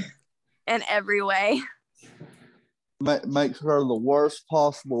in every way. Makes her the worst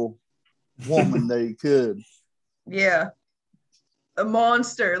possible woman that he could. Yeah. A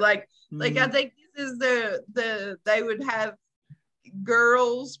monster. Like I think this is the they would have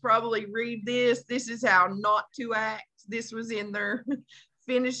girls probably read this. This is how not to act. This was in their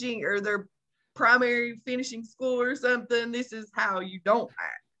finishing or their primary finishing school or something. This is how you don't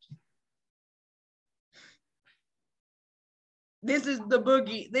act. This is the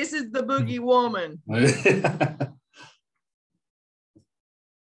boogie woman.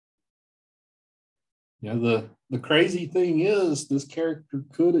 Yeah, the crazy thing is this character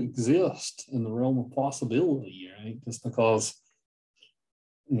could exist in the realm of possibility, right? Just because,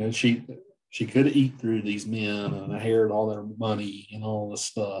 you know, she could eat through these men and inherit all their money and all this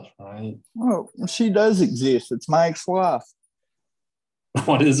stuff, right? Well, she does exist. It's my ex-wife.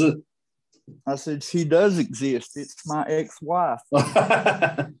 What is it? I said she does exist. It's my ex-wife.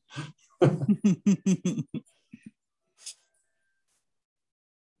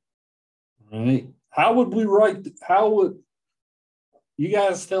 Right. How would you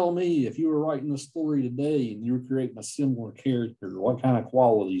guys tell me if you were writing a story today and you were creating a similar character, what kind of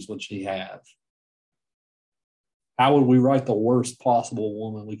qualities would she have? How would we write the worst possible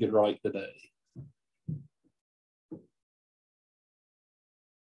woman we could write today?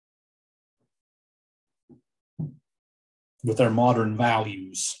 With their modern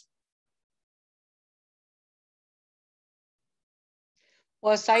values.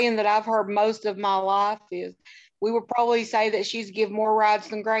 Well, a saying that I've heard most of my life is we would probably say that she's give more rides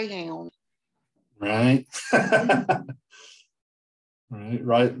than Greyhound. Right.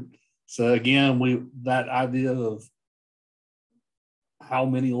 Right. So again, that idea of how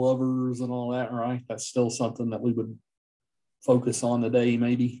many lovers and all that, right? That's still something that we would focus on today,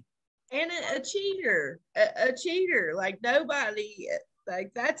 maybe. And a cheater, a cheater. Like nobody,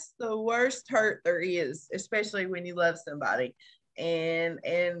 like that's the worst hurt there is, especially when you love somebody. And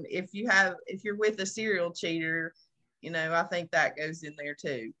if you're with a serial cheater, you know, I think that goes in there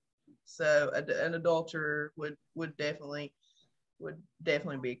too. So an adulterer would definitely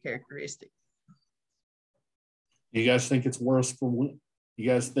be a characteristic. You guys think it's worse for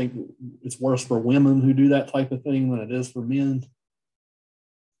women who do that type of thing than it is for men?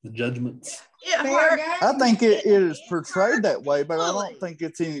 The judgments. Yeah, I think it is portrayed that way, but I don't think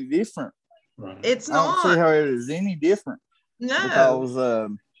it's any different. Right. It's not. I don't see how it is any different. No. Because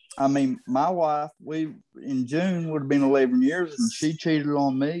I mean, my wife, we in June would have been 11 years, and she cheated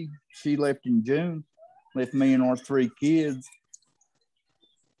on me. She left in June, left me and our 3 kids.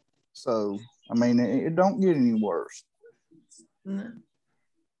 So I mean, it don't get any worse. No.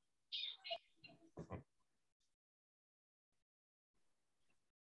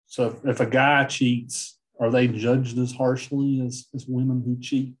 So if a guy cheats, are they judged as harshly as women who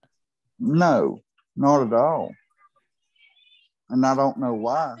cheat? No, not at all. And I don't know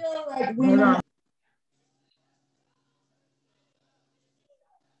why. I feel like women.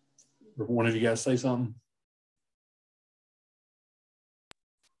 One of you guys say something?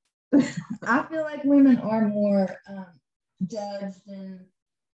 I feel like women are more judged and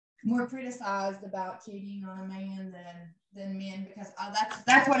more criticized about cheating on a man than men, because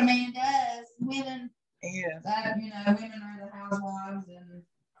that's what a man does. Women, women are the housewives and.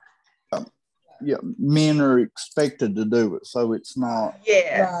 Yeah, men are expected to do it, so it's not.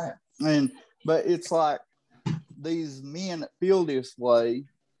 Yeah. Right. But it's like these men that feel this way,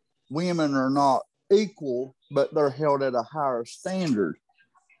 women are not equal, but they're held at a higher standard,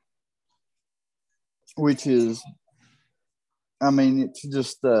 which is, I mean, it's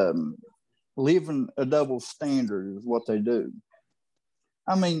just living a double standard is what they do.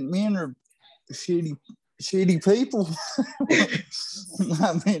 I mean, men are shitty people.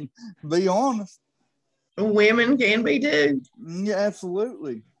 I mean, be honest. Women can be too. Yeah,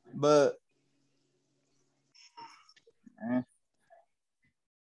 absolutely. But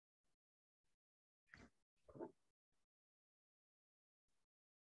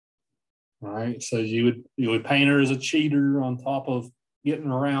Right. So you would paint her as a cheater on top of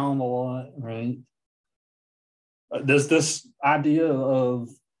getting around a lot, right? Does this idea of,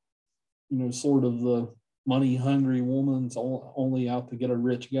 sort of the money hungry woman's only out to get a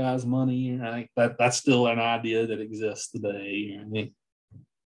rich guy's money, right? That's still an idea that exists today, right?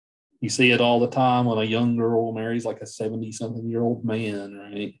 You see it all the time when a young girl marries like a 70-something-year-old man,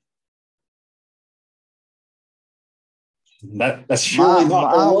 right? That's surely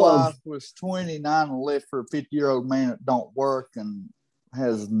not my love. wife was 29 and left for a 50-year-old man that don't work and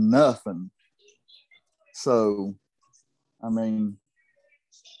has nothing. So, I mean,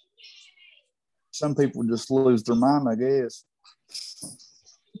 some people just lose their mind, I guess.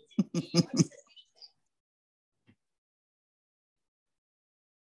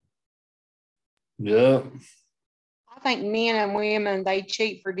 Yeah. I think men and women, they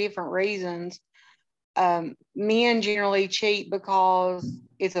cheat for different reasons. Men generally cheat because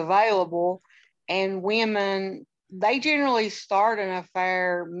it's available, and women, they generally start an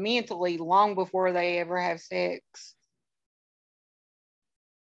affair mentally long before they ever have sex.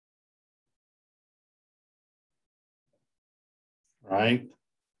 Right.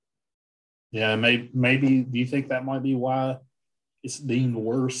 Yeah, maybe do you think that might be why it's deemed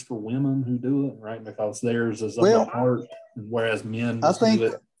worse for women who do it, right? Because theirs is of the heart, whereas men just do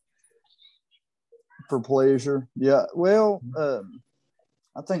it for pleasure. Yeah. Well,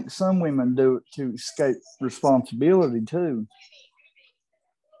 I think some women do it to escape responsibility too.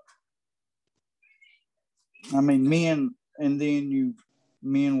 I mean, men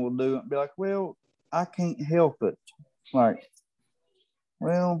will do it and be like, well, I can't help it. Like,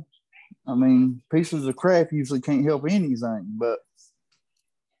 well, I mean, pieces of crap usually can't help anything, but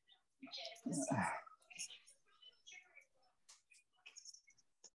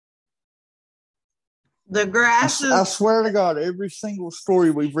the grass I swear to God, every single story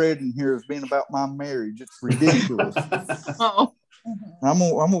we've read in here has been about my marriage. It's ridiculous. Oh. I'm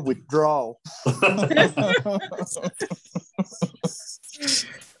gonna withdraw.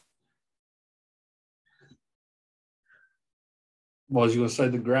 Was you gonna say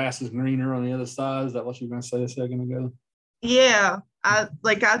the grass is greener on the other side? Is that what you were gonna say a second ago? Yeah, I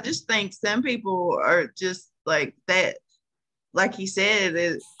just think some people are just like that. Like he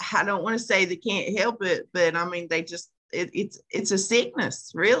said, I don't want to say they can't help it, but I mean they just it's a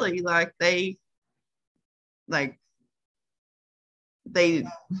sickness, really. Like they I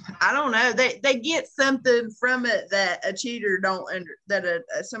don't know, they get something from it that a cheater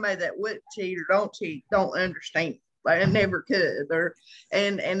somebody that would cheat or don't cheat don't understand. Like I never could. Or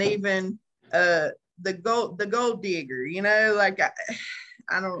and even the gold digger, like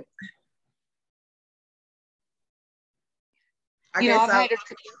I don't. I guess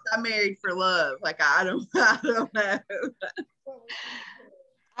I married for love. Like I don't know.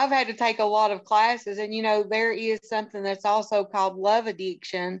 I've had to take a lot of classes, and there is something that's also called love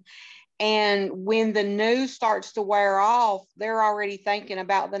addiction. And when the news starts to wear off, they're already thinking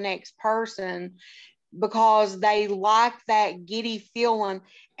about the next person because they like that giddy feeling,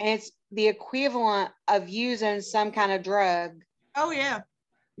 and it's the equivalent of using some kind of drug. Oh yeah.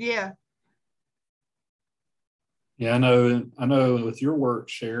 Yeah. Yeah, I know with your work,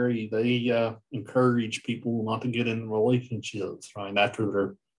 Sherry, they encourage people not to get in relationships, right?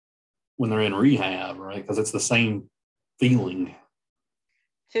 When they're in rehab, right? Because it's the same feeling.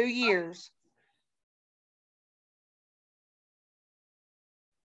 2 years.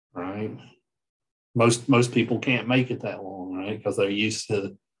 Right. Most people can't make it that long, right? Because they're used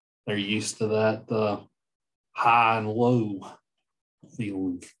to that high and low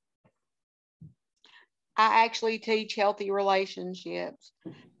feeling. I actually teach healthy relationships,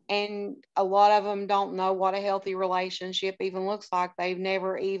 and a lot of them don't know what a healthy relationship even looks like. They've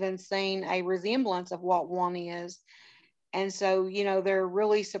never even seen a resemblance of what one is. And so, they're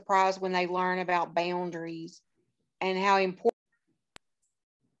really surprised when they learn about boundaries and how important.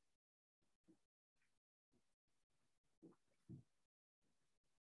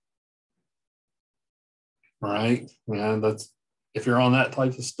 Right. Yeah, that's if you're on that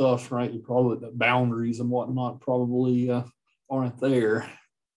type of stuff, right? You probably the boundaries and whatnot probably aren't there.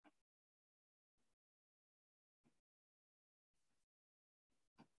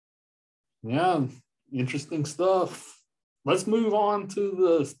 Yeah, interesting stuff. Let's move on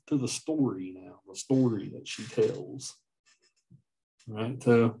to the story now. The story that she tells. Right.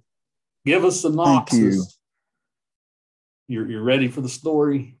 To give us a synopsis. Thank you. You're ready for the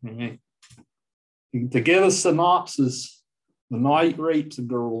story, right? To give us a synopsis, the knight rapes a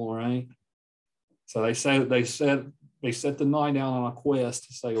girl, right? So they set the knight down on a quest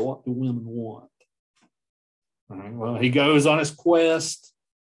to say, what do women want? All right. Well, he goes on his quest.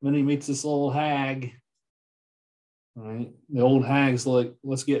 Then he meets this little hag. All right. The old hag's like,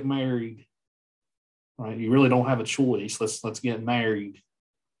 let's get married. All right. You really don't have a choice. Let's get married.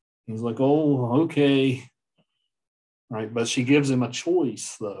 He's like, oh, okay. All right. But she gives him a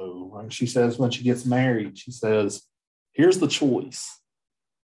choice, though. Right? She says when she gets married, she says, here's the choice.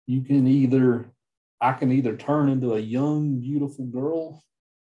 I can either turn into a young, beautiful girl,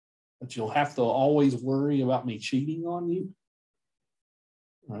 but you'll have to always worry about me cheating on you.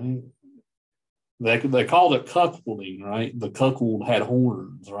 Right? They called it cuckolding, right? The cuckold had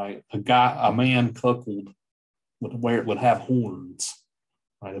horns, right? A man cuckold would have horns,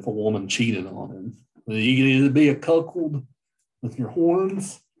 right? If a woman cheated on him. You can either be a cuckold with your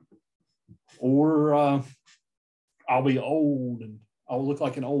horns, or I'll be old and I'll look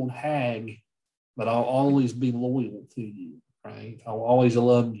like an old hag, but I'll always be loyal to you, right? I'll always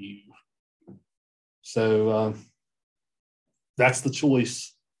love you. So that's the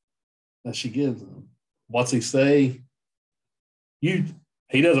choice that she gives him. What's he say? He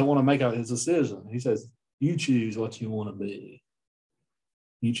doesn't want to make out his decision. He says, you choose what you want to be.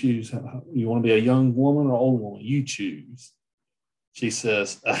 You choose, you want to be a young woman or old woman? You choose. She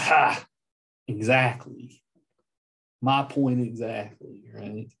says, aha, exactly. My point exactly,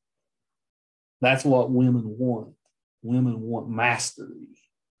 right? That's what women want. Women want mastery.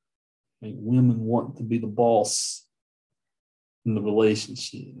 Right? Women want to be the boss in the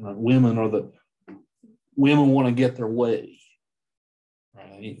relationship. Right? Women want to get their way.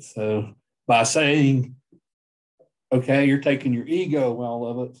 Right? So by saying, okay, you're taking your ego out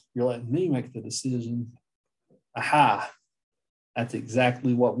of it, you're letting me make the decision. Aha, that's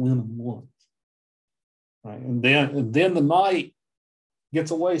exactly what women want. Right? And then the knight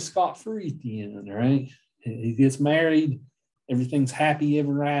gets away scot-free at the end, right? He gets married, everything's happy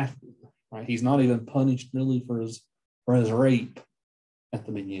ever after. Right? He's not even punished really for his rape at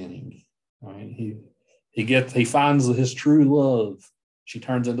the beginning. Right? He finds his true love. She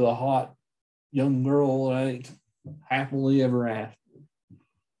turns into a hot young girl, right? Happily ever after.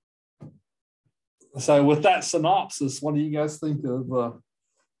 So with that synopsis, what do you guys think of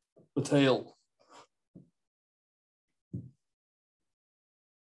the tale?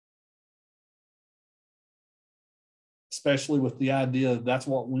 Especially with the idea that's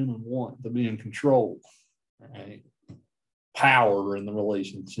what women want, to be in control, right? Power in the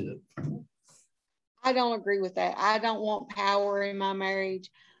relationship. I don't agree with that. I don't want power in my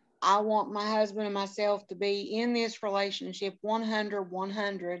marriage. I want my husband and myself to be in this relationship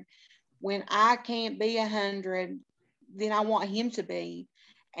 100. When I can't be 100, then I want him to be.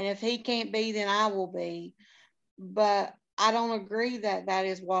 And if he can't be, then I will be. But I don't agree that that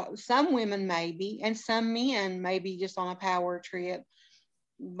is what some women may be, and some men may be just on a power trip,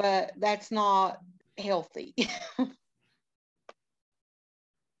 but that's not healthy.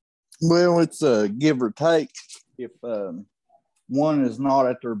 Well, it's a give or take. If one is not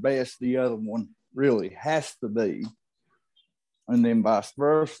at their best, the other one really has to be, and then vice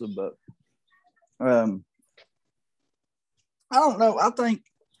versa. But I don't know. I think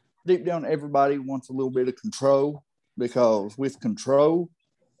deep down, everybody wants a little bit of control, because with control,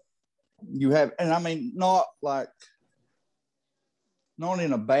 you have, and I mean, not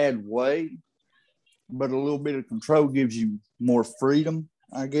in a bad way, but a little bit of control gives you more freedom,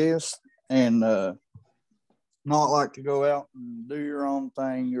 I guess, and not like to go out and do your own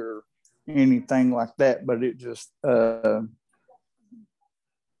thing or anything like that, but it just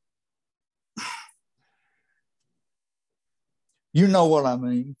you know what I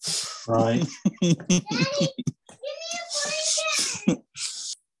mean, right?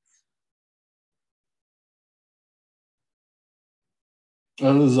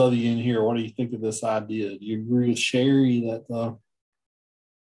 There's other in here. What do you think of this idea? Do you agree with Sherry that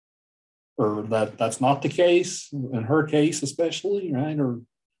or that's not the case in her case, especially, right? Or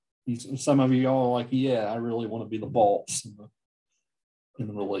some of you all are like, yeah, I really want to be the boss in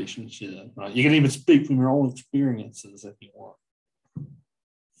the relationship, right? You can even speak from your own experiences if you want.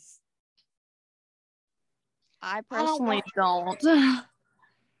 I personally don't.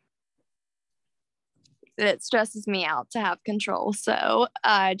 It stresses me out to have control, so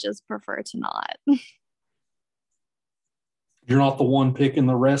I just prefer to not. You're not the one picking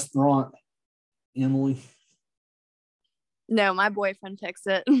the restaurant, Emily? No, my boyfriend picks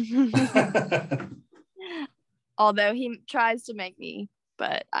it. Although he tries to make me,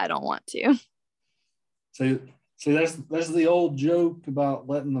 but I don't want to. So that's the old joke about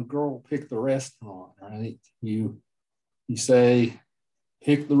letting the girl pick the restaurant, right? You say,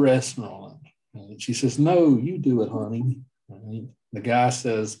 pick the restaurant. And she says, no, you do it, honey. Right? The guy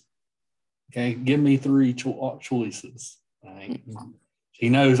says, okay, give me 3 choices. Right? She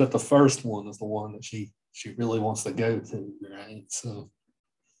knows that the first one is the one that she really wants to go to, right? So,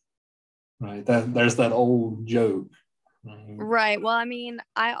 right, there's that old joke. Right. Well, I mean,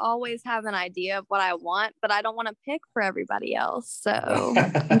 I always have an idea of what I want, but I don't want to pick for everybody else. So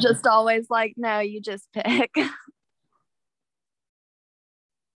I'm just always like, no, you just pick.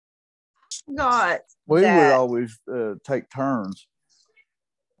 got We that. would always take turns,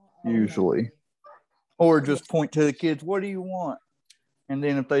 usually, or just point to the kids, what do you want? And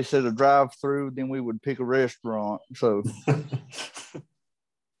then if they said a drive-through, then we would pick a restaurant. So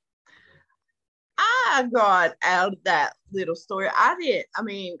I got out of that little story. I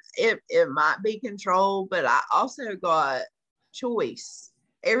mean, it might be control, but I also got choice.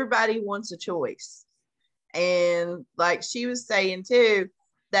 Everybody wants a choice. And like she was saying too,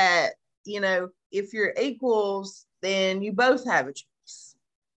 that, if you're equals, then you both have a choice.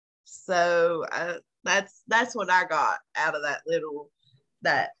 So that's what I got out of that little,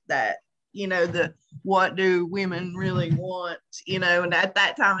 that the what do women really want, and at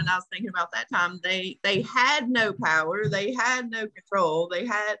that time, and I was thinking about that time, they had no power, they had no control, they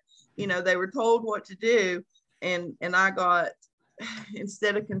had, they were told what to do, and I got,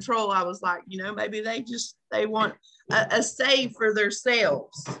 instead of control, I was like, maybe they want a say for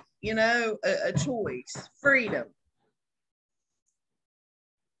themselves, a choice, freedom.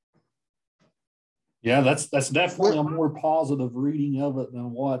 Yeah, that's definitely a more positive reading of it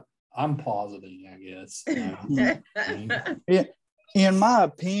than what I'm positing, I guess. In my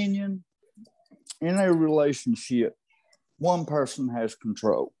opinion, in a relationship, one person has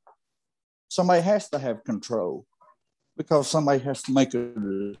control. Somebody has to have control because somebody has to make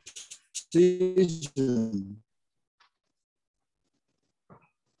a decision.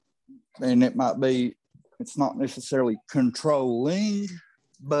 And it's not necessarily controlling,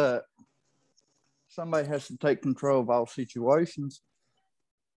 but somebody has to take control of all situations.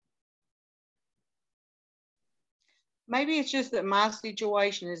 Maybe it's just that my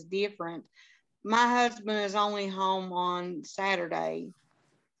situation is different. My husband is only home on Saturday.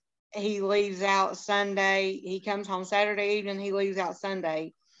 He leaves out Sunday. He comes home Saturday evening. He leaves out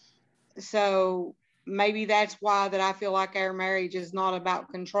Sunday. So maybe that's why that I feel like our marriage is not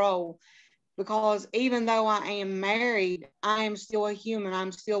about control. Because even though I am married, I am still a human.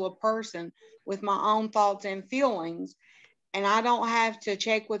 I'm still a person with my own thoughts and feelings. And I don't have to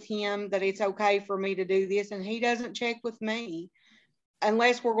check with him that it's okay for me to do this. And he doesn't check with me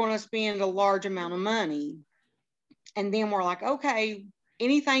unless we're going to spend a large amount of money. And then we're like, okay,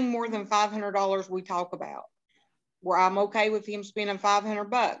 anything more than $500 we talk about, where I'm okay with him spending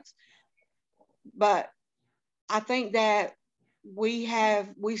 $500. But I think that we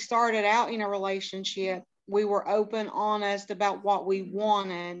started out in a relationship. We were open, honest about what we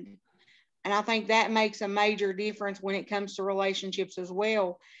wanted. And I think that makes a major difference when it comes to relationships as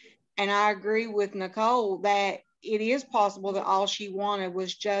well. And I agree with Nicole that it is possible that all she wanted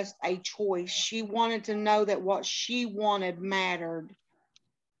was just a choice. She wanted to know that what she wanted mattered.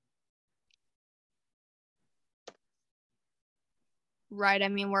 Right. I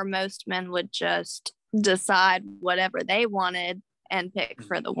mean, where most men would just decide whatever they wanted and pick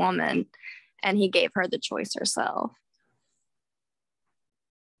for the woman, and he gave her the choice herself.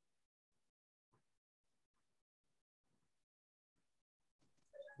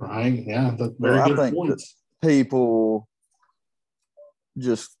 Right. Yeah. That's very good points. People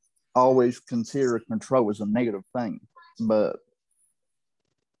just always consider control as a negative thing, but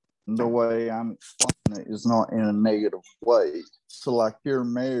the way I'm explaining it is not in a negative way. So like your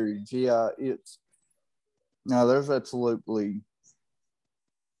marriage, there's absolutely,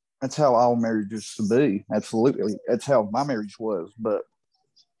 that's how all marriages should be. Absolutely. That's how my marriage was. But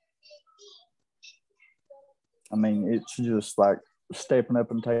I mean, it's just like stepping up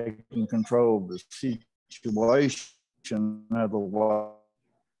and taking control of the situation.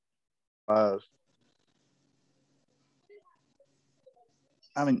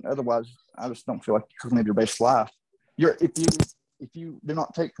 Otherwise, I just don't feel like you're living your best life. If you do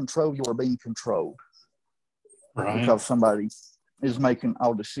not take control, you are being controlled. Right. Because somebody is making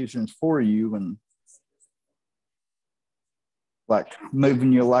all decisions for you and like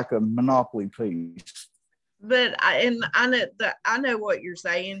moving you like a monopoly piece. But I know what you're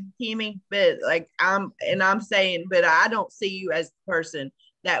saying, Kimmy, but like I'm saying, but I don't see you as the person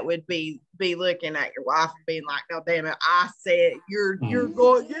that would be looking at your wife and being like, "Oh damn it, I said you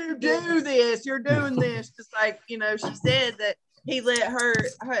do this, you're doing this." Just like, she said that he let her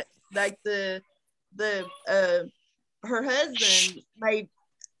like the her husband made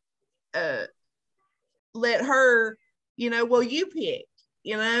let her, well, you pick,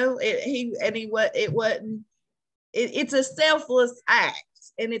 it wasn't. It's a selfless act,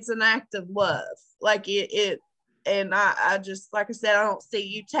 and it's an act of love. Like and I just, like I said, I don't see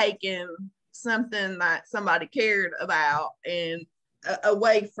you taking something that somebody cared about and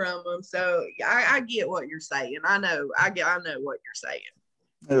away from them. So I get what you're saying. I know what you're saying.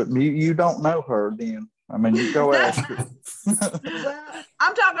 You don't know her then. I mean, you go ask her. Well,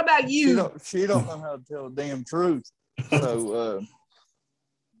 I'm talking about you. She don't know how to tell the damn truth. So,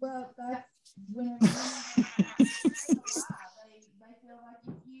 Well, that's whenever they feel like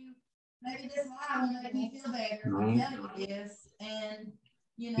if you maybe this lie will make me feel better, whatever it is, and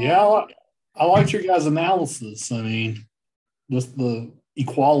you know. Yeah, I liked your guys' analysis. I mean, just the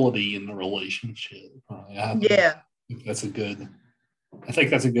equality in the relationship. I think that's a good. I think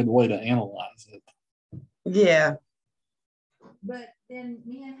that's a good way to analyze it. Yeah. But then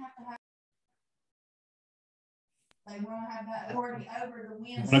men have to have. They want to have that authority over the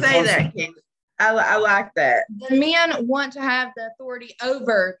women. Say that, Kate. I like that. The men want to have the authority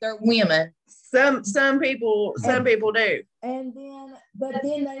over their women. Some people do. And then, but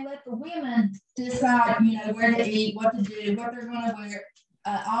then they let the women decide, you know, where to eat, what to do, what they're going to wear,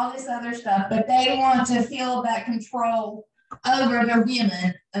 all this other stuff. But they want to feel that control over their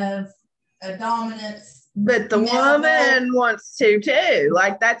women of dominance. But the woman wants to too.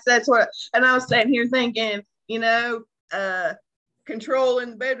 Like that's what. And I was sitting here thinking, you know, control in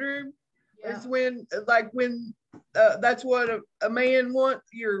the bedroom is when that's what a man wants.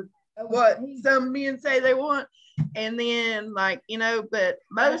 What some men say they want, and then like, you know, but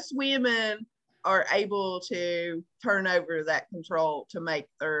most women are able to turn over that control to make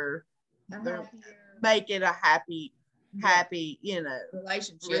make it a happy, you know,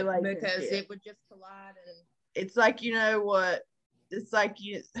 relationship because it would just collide. And it's like, you know what, it's like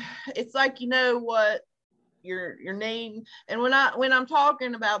you know what your name. And when I'm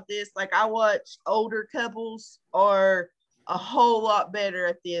talking about this, like, I watch older couples are a whole lot better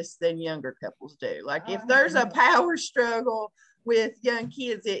at this than younger couples do. Like, if there's a power struggle with young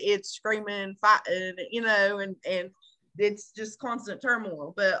kids, it's screaming, fighting, you know, and it's just constant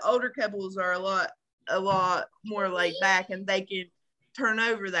turmoil. But older couples are a lot more laid back, and they can turn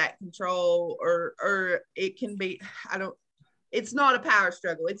over that control, or it can be, it's not a power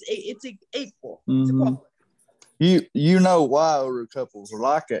struggle. It's equal. It's equality. You know why older couples are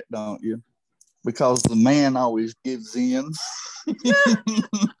like that, don't you? Because the man always gives in.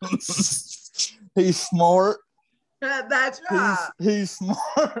 He's smart. That's right. He's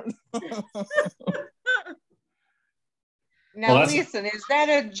smart. Now listen, is that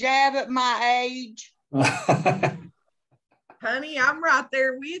a jab at my age? Honey, I'm right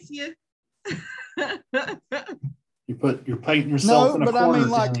there with you. You're painting yourself in a corner. I mean,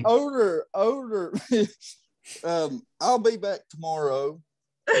 like, older. I'll be back tomorrow.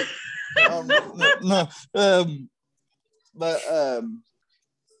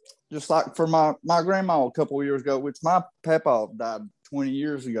 Just like for my grandma a couple of years ago, which my papa died 20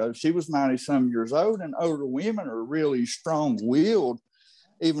 years ago. She was 90-some years old, and older women are really strong-willed,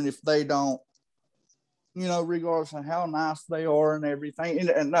 even if they don't, you know, regardless of how nice they are and everything.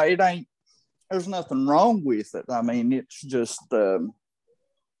 And it ain't, there's nothing wrong with it. I mean, it's just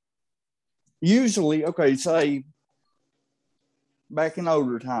usually, okay, say back in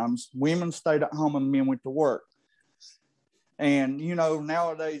older times, women stayed at home and men went to work. And, you know,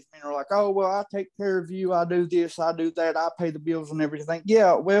 nowadays men are like, oh, well, I take care of you. I do this, I do that. I pay the bills and everything.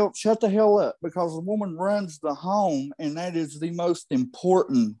 Yeah, well, shut the hell up, because the woman runs the home, and that is the most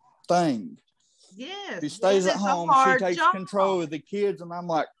important thing. Yes. She stays at home. She takes control of the kids. And I'm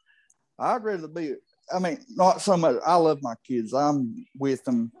like, I'd rather be, I mean, not so much. I love my kids. I'm with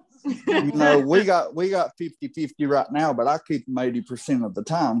them. You know, we got 50-50 right now, but I keep them 80% of the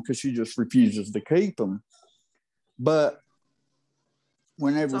time because she just refuses to keep them. But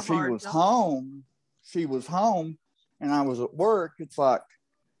whenever she was home, and I was at work, it's like,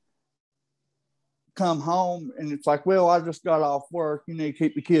 come home, and it's like, well, I just got off work, you need to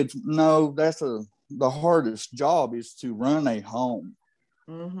keep the kids. No, that's the hardest job is to run a home.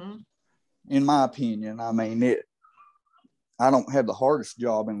 Mm-hmm. In my opinion. I mean, I don't have the hardest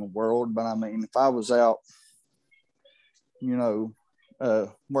job in the world, but I mean, if I was out, you know,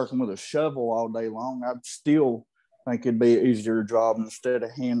 working with a shovel all day long, I'd still think it'd be an easier job instead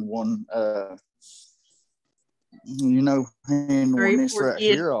of handling, you know, handling this right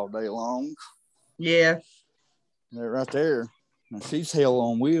here all day long. Yeah. That right there. Now, she's hell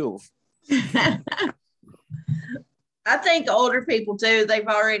on wheels. I think older people too, they've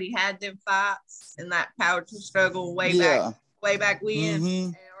already had them fights and that power struggle way back when.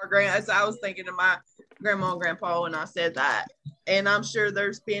 Mm-hmm. And so I was thinking of my grandma and grandpa when I said that. And I'm sure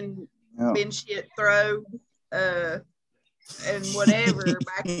there's been shit thrown and whatever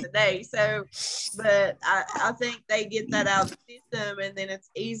back in the day. So, but I think they get that out of the system, and then it's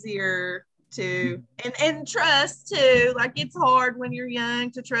easier to and trust too. Like, it's hard when you're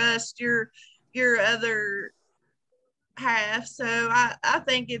young to trust your other half. So I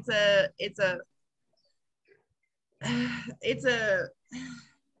think it's a it's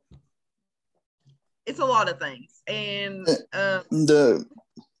a lot of things, and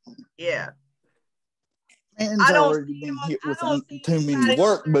yeah. Man's I don't already see been him. hit I with don't see too many anybody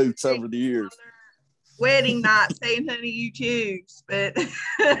work on their boots over the years. wedding night saying, "Honey, you choose," but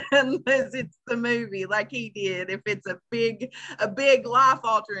unless it's the movie like he did, if it's a big life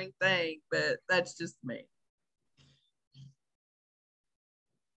altering thing, but that's just me.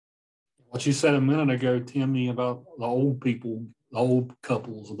 What you said a minute ago, Timmy, about the old people, the old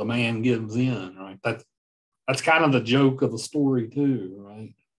couples, the man gives in, right? That's kind of the joke of the story too,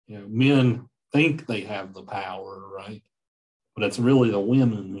 right? You know, men think they have the power, right? But it's really the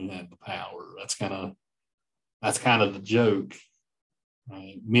women who have the power. That's kind of the joke,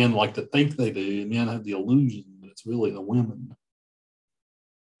 right? Men like to think they do, and men have the illusion, but it's really the women.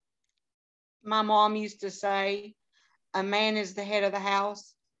 My mom used to say, a man is the head of the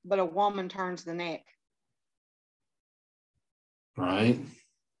house, but a woman turns the neck. Right.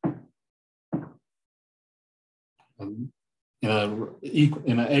 In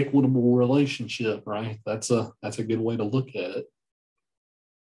an equitable relationship, right? That's a good way to look at it.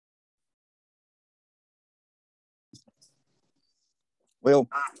 Well,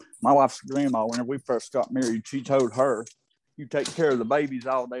 my wife's grandma, whenever we first got married, she told her, "You take care of the babies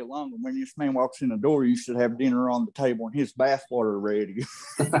all day long, and when this man walks in the door, you should have dinner on the table and his bathwater ready."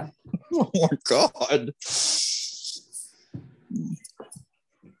 Oh my God.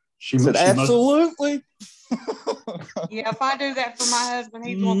 She said, absolutely. Yeah, if I do that for my husband,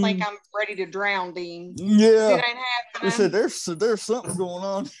 he's gonna think I'm ready to drown him. Yeah. It ain't happening. He said, there's something going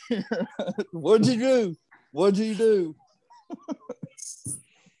on here. What'd you do? What'd you do?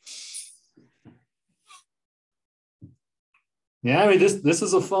 Yeah, I mean, this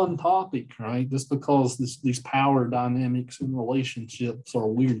is a fun topic, right? Just because these power dynamics in relationships are a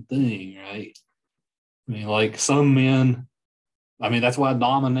weird thing, right? I mean, like some men, I mean, that's why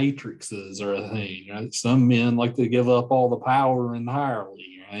dominatrixes are a thing, right? Some men like to give up all the power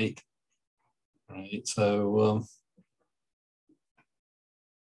entirely, right? Right. So,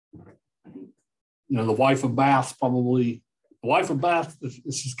 the wife of Bath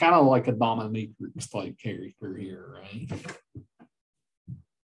is just kind of like a dominatrix type character here, right?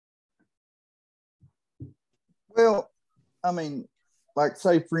 Well, I mean, like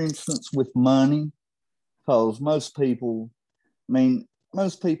say for instance with money, because most people,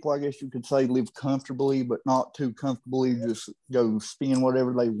 I guess you could say live comfortably, but not too comfortably, just go spend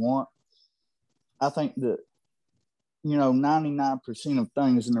whatever they want. I think that, 99% of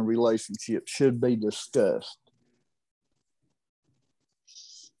things in a relationship should be discussed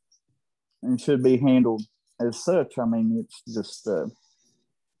and should be handled as such. I mean, it's just,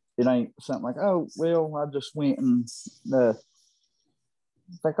 it ain't something like, oh, well, I just went and, it's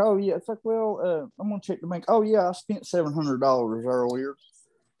like, oh, yeah, it's like, well, I'm going to check the bank. Oh, yeah, I spent $700 earlier.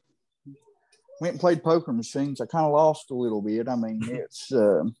 Went and played poker machines. I kind of lost a little bit. I mean, it's,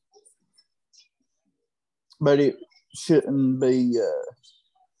 but it shouldn't be,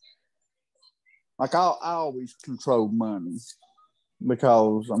 like I always controlled money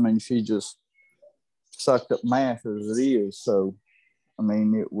because, I mean, she just sucked up math as it is. So, I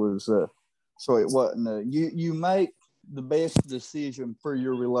mean, it was, so it wasn't, you make the best decision for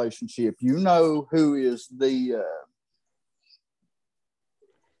your relationship. You know who is the,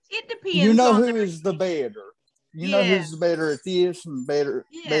 it depends. You know who is the better. You know who's better at this and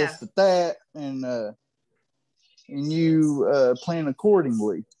best at that, and you plan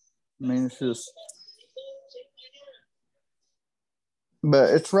accordingly. I mean, it's just, but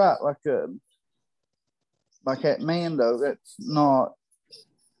it's right. Like that man though, that's not.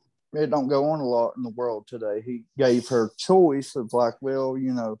 It don't go on a lot in the world today. He gave her choice of like, well,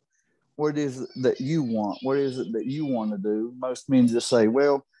 what is it that you want? What is it that you want to do? Most men just say,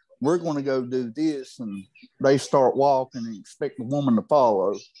 well, we're going to go do this, and they start walking and expect the woman to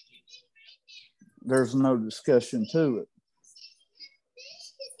follow. There's no discussion to it.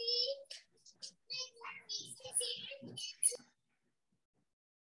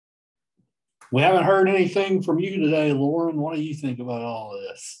 We haven't heard anything from you today, Lauren. What do you think about all of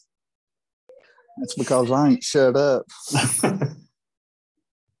this? That's because I ain't shut up.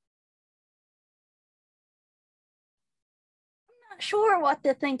 Sure what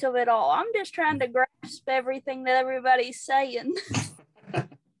to think of it all. I'm just trying to grasp everything that everybody's saying.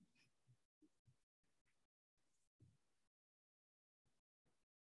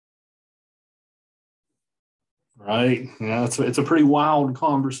 Right. Yeah, it's a pretty wild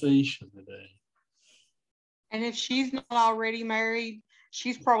conversation today. And if she's not already married,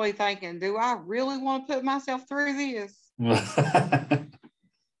 she's probably thinking, do I really want to put myself through this?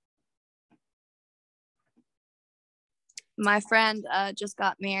 my friend just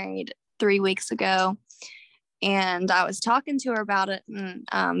got married 3 weeks ago, and I was talking to her about it,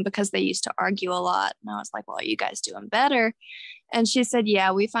 and because they used to argue a lot, and I was like, well, are you guys doing better? And she said,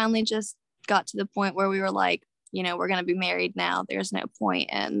 yeah, we finally just got to the point where we were like, we're going to be married now. There's no point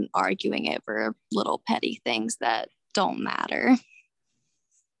in arguing over little petty things that don't matter.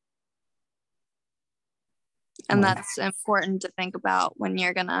 And that's important to think about when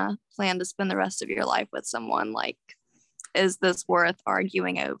you're going to plan to spend the rest of your life with someone. Like, is this worth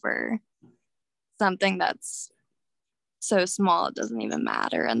arguing over something that's so small it doesn't even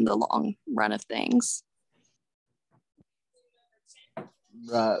matter in the long run of things?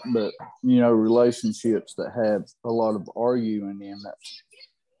 Right, but relationships that have a lot of arguing in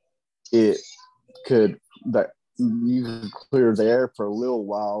it, that you can clear the air for a little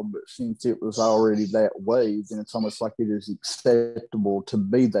while, but since it was already that way, then it's almost like it is acceptable to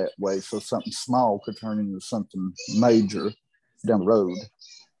be that way. So something small could turn into something major down the road.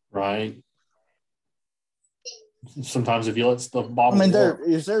 Right. Sometimes if you let stuff bottle up.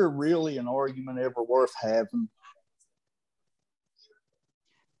 Is there really an argument ever worth having?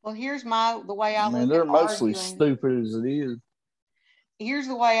 Well, here's the way I look they're at mostly arguing. Stupid as it is. Here's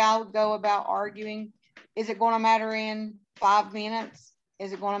the way I would go about arguing. Is it going to matter in 5 minutes?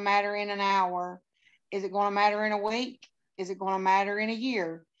 Is it going to matter in an hour? Is it going to matter in a week? Is it going to matter in a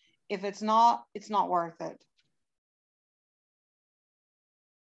year? If it's not worth it.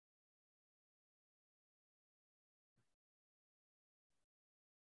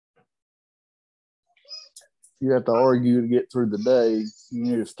 You have to argue to get through the day. You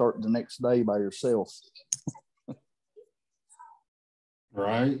need to start the next day by yourself.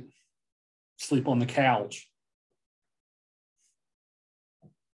 Right. Sleep on the couch.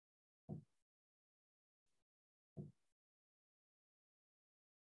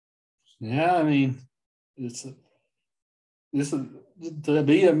 Yeah, this is to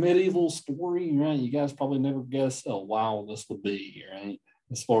be a medieval story, right? You guys probably never guessed how wild this would be, right?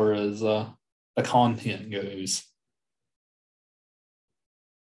 As far as the content goes.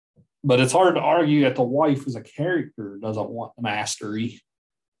 But it's hard to argue that the wife as a character doesn't want mastery,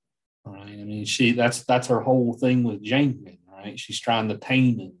 right? That's her whole thing with Jenkins, right? She's trying to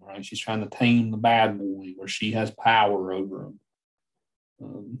tame him, right? She's trying to tame the bad boy where she has power over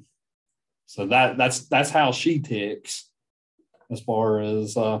him. So that's how she ticks as far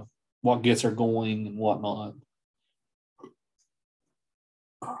as what gets her going and whatnot.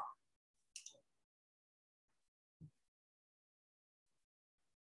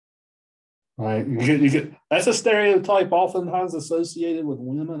 Right. That's a stereotype oftentimes associated with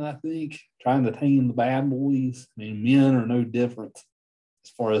women, I think, trying to tame the bad boys. Men are no different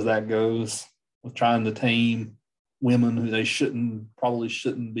as far as that goes, with trying to tame women who they probably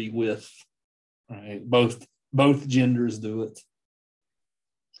shouldn't be with. Right. Both genders do it.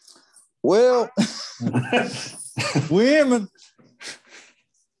 Well, women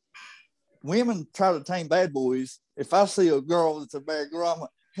try to tame bad boys. If I see a girl that's a bad girl, I'm like,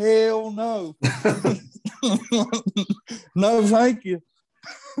 hell no. No, thank you.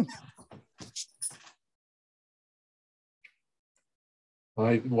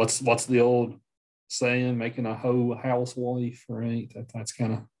 Right. What's the old saying? Making a hoe a housewife, right? That's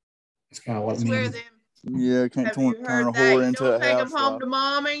kind of what men. Yeah, can't turn a that? whore into a take them home housewife. to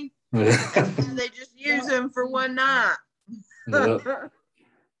mommy. They just use them for one night. Yep.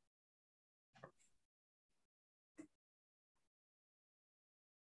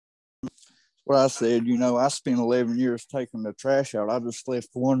 What I said, I spent 11 years taking the trash out. I just left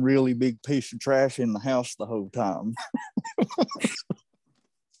one really big piece of trash in the house the whole time.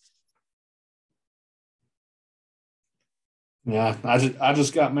 Yeah, I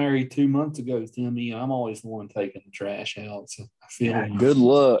just got married 2 months ago, Timmy. I'm always the one taking the trash out. So I feel good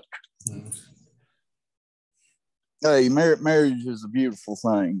luck. Yeah. Hey, marriage is a beautiful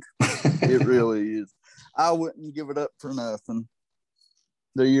thing. It really is. I wouldn't give it up for nothing.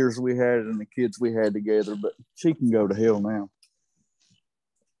 The years we had and the kids we had together, but she can go to hell now.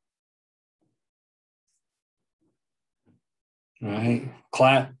 Right.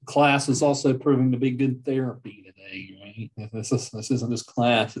 Class is also proving to be good therapy today, right? This isn't just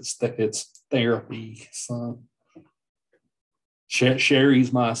class, it's therapy. So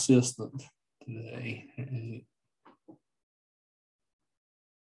Sherry's my assistant today.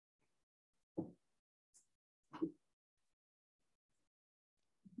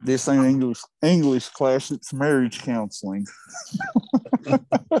 This ain't English class, it's marriage counseling.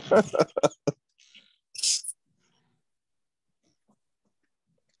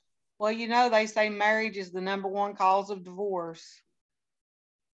 Well, they say marriage is the #1 cause of divorce.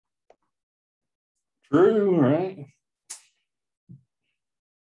 True, right?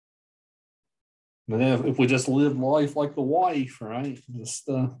 But then if we just lived life like the wife, right? Just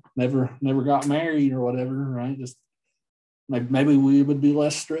never got married or whatever, right? Just maybe we would be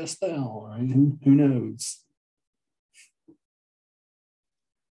less stressed out, right? Who knows?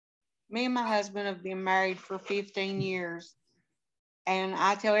 Me and my husband have been married for 15 years. And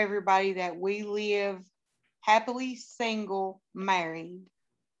I tell everybody that we live happily single, married.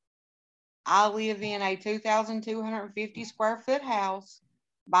 I live in a 2,250 square foot house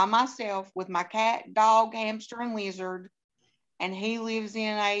by myself with my cat, dog, hamster, and lizard. And he lives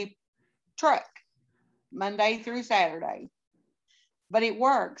in a truck Monday through Saturday. But it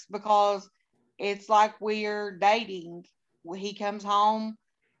works because it's like we're dating. He comes home.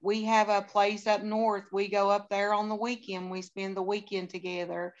 We have a place up north. We go up there on the weekend. We spend the weekend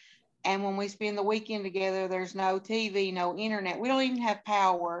together. And when we spend the weekend together, there's no TV, no internet. We don't even have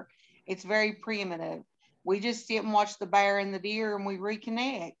power. It's very primitive. We just sit and watch the bear and the deer and we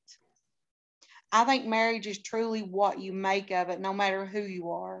reconnect. I think marriage is truly what you make of it, no matter who you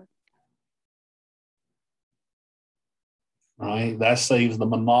are. Right. That saves the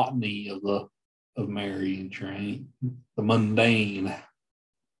monotony of marriage, right? The mundane.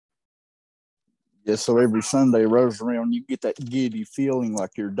 Yeah, so every Sunday rolls around, you get that giddy feeling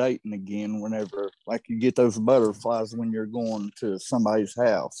like you're dating again whenever, like you get those butterflies when you're going to somebody's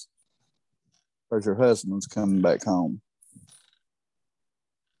house because your husband's coming back home.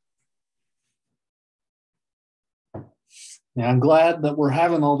 Yeah, I'm glad that we're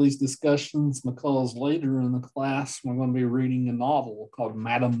having all these discussions because later in the class, we're going to be reading a novel called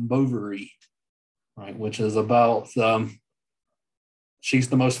Madame Bovary, right, which is about, she's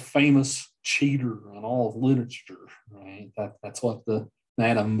the most famous cheater in all of literature, right? That's what the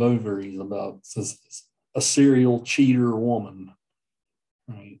Madame Bovary is about. It's a serial cheater woman,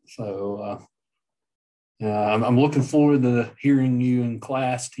 right? So, I'm looking forward to hearing you in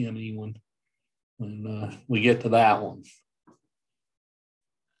class, Timmy, when we get to that one.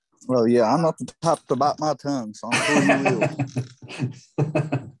 Well, yeah, I'm not the type to bite my tongue, so I'm sure you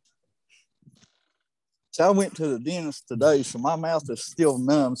will. So I went to the dentist today, so my mouth is still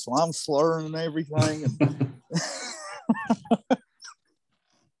numb, so I'm slurring and everything. And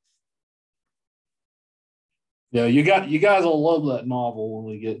yeah, you guys will love that novel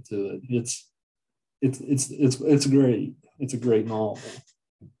when we get to it. It's great. It's a great novel.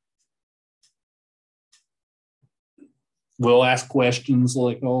 We'll ask questions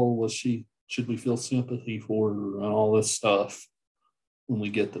like, oh, should we feel sympathy for her and all this stuff when we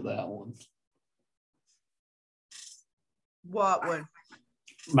get to that one. What one?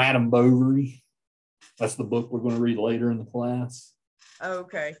 Madame Bovary. That's the book we're going to read later in the class.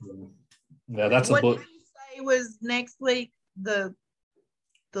 Okay. Yeah, that's a book. What did you say was next week? The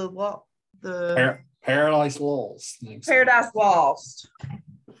Paradise Lost. Paradise Lost.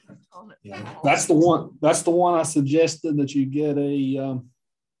 Yeah, that's the one. That's the one I suggested that you get a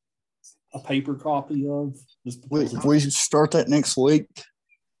paper copy of. we should start that next week.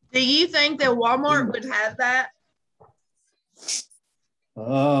 Do you think that Walmart would have that?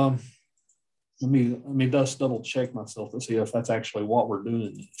 Let me just double check myself to see if that's actually what we're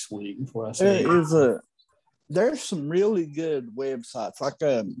doing next week before I say there's some really good websites like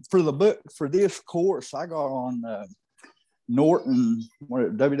for the book for this course I got on Norton,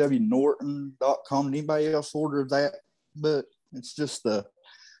 www.norton.com. Anybody else order that book? It's just the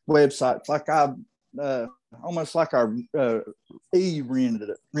website. It's like I almost like I rented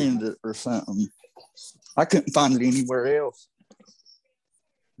it or something. I couldn't find it anywhere else.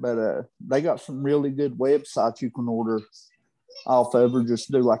 But they got some really good websites you can order off of or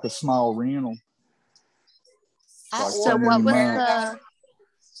just do like a small rental. Like so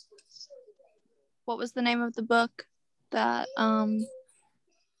what was the name of the book that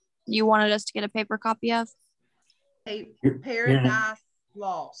you wanted us to get a paper copy of? Paradise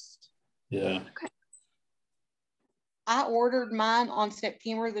Lost. Yeah. Okay. I ordered mine on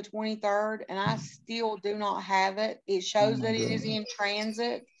September the 23rd, and I still do not have it. It shows that it is in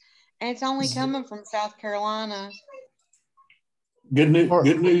transit, and it's only coming from South Carolina. Good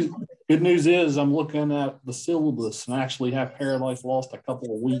news is I'm looking at the syllabus and actually have Paradise Lost a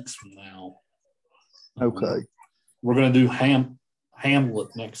couple of weeks from now. Okay. We're going to do Hamlet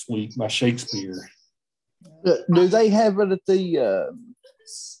next week by Shakespeare. Do they have it at the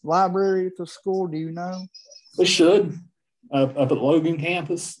library at the school? Do you know? They should. Up at Logan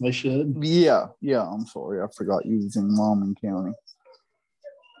campus, they should. Yeah. I'm sorry. I forgot you was in Loman County.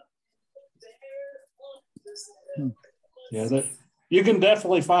 Yeah, you can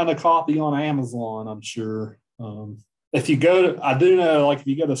definitely find a copy on Amazon, I'm sure. If you go to, I do know, like if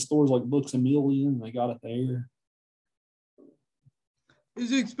you go to stores like Books A Million, they got it there.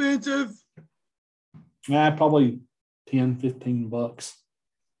 Is it expensive? Yeah, probably 10, 15 bucks.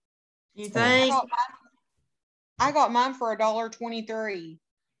 You think? I got mine for $1.23,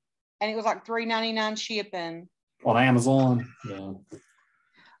 and it was like $3.99 shipping On Amazon. Yeah.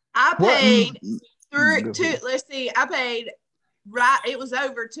 I paid Go two. ahead. Let's see. I paid right. It was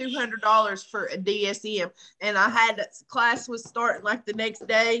over $200 for a DSM, and I had class was starting like the next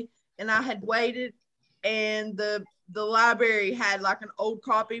day, and I had waited, and the library had like an old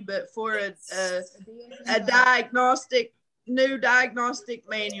copy, but for a new diagnostic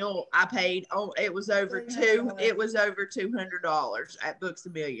manual, I paid. Oh, it was over $200 at Books A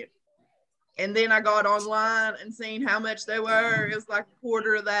Million. And then I got online and seen how much they were. It was like a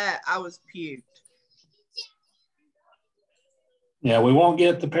quarter of that. I was puked. Yeah, we won't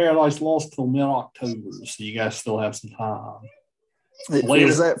get to Paradise Lost till mid-October, so you guys still have some time.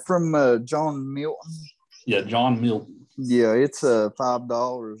 Is that from John Milton? Yeah, John Milton. Yeah, it's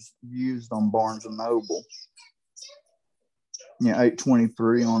 $5 used on Barnes and Noble. Yeah,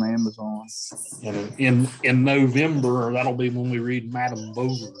 $8.23 on Amazon. And in November, that'll be when we read Madame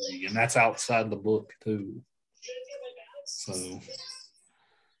Bovary, and that's outside the book too. So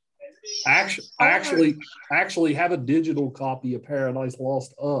I actually have a digital copy of Paradise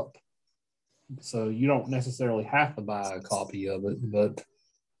Lost up, so you don't necessarily have to buy a copy of it. But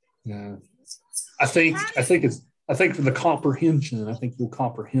yeah, I think for the comprehension, I think you'll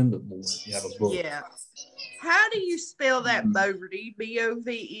comprehend it more if you have a book. Yeah. How do you spell that Boverty?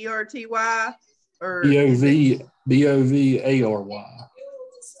 Boverty or Bovary?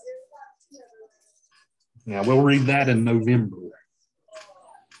 Yeah, we'll read that in November.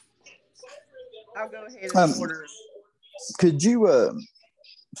 I'll go ahead and order. Could you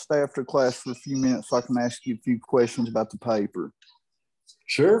stay after class for a few minutes so I can ask you a few questions about the paper?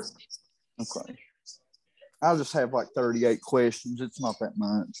 Sure. Okay. I'll just have like 38 questions. It's not that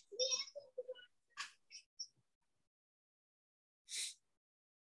much.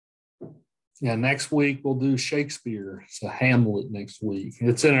 Yeah, next week we'll do Shakespeare. So Hamlet next week.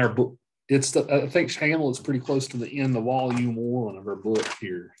 It's in our book. I think Hamlet's pretty close to the end of volume 1 of our book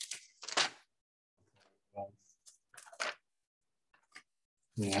here.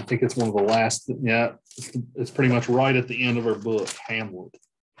 Yeah, I think it's one of the last. Yeah, it's pretty much right at the end of our book, Hamlet.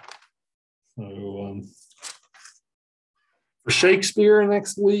 So for Shakespeare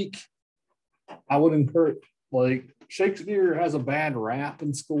next week, I would encourage, Shakespeare has a bad rap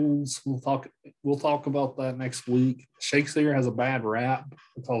in schools. We'll talk about that next week. Shakespeare has a bad rap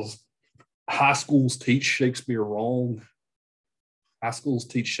because high schools teach Shakespeare wrong. High schools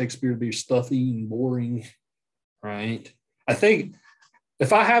teach Shakespeare to be stuffy and boring, right? I think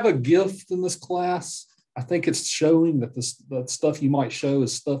if I have a gift in this class, I think it's showing that stuff you might show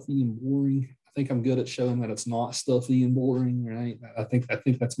is stuffy and boring. I think I'm good at showing that it's not stuffy and boring, right? I think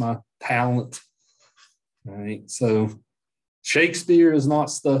that's my talent. Right. So Shakespeare is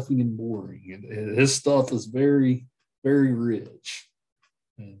not stuffy and boring. His stuff is very, very rich.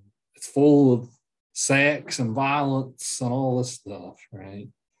 And it's full of sex and violence and all this stuff, right?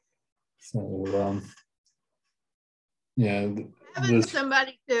 So yeah. Having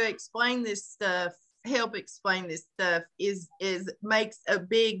somebody to help explain this stuff makes a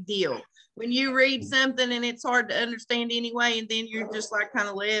big deal. When you read something and it's hard to understand anyway, and then you're just like kind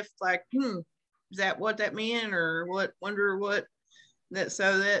of left like, is that what that meant, or what? Wonder what that.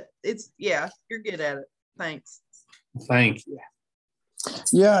 So that it's you're good at it. Thanks. Thank you.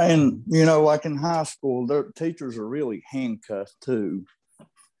 Yeah, and like in high school, their teachers are really handcuffed too.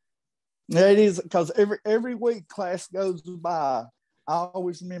 It is because every week class goes by. I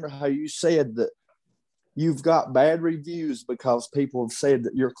always remember how you said that you've got bad reviews because people have said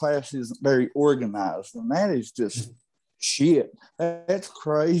that your class isn't very organized, and that is just shit. That's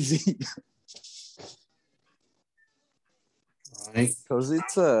crazy. Right. Because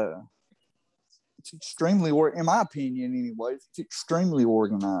it's extremely, in my opinion anyway, it's extremely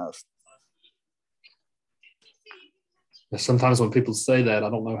organized. Sometimes when people say that, I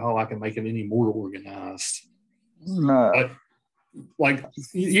don't know how I can make it any more organized. No.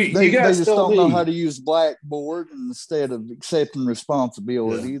 You guys just don't know how to use Blackboard, and instead of accepting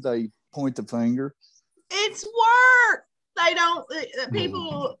responsibility, they point the finger. It's work. They don't.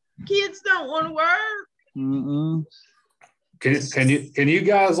 Kids don't want to work. Mm-mm. Can you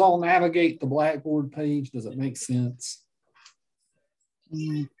guys all navigate the Blackboard page? Does it make sense?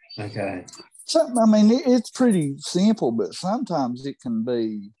 Okay. It's pretty simple, but sometimes it can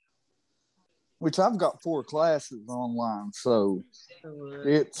be. Which I've got 4 classes online, so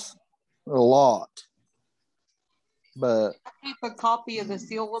it's a lot. But I keep a copy of the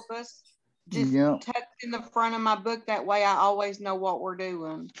syllabus just tucked in the front of my book. That way I always know what we're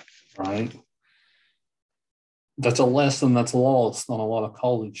doing. Right. that's a lesson that's lost on a lot of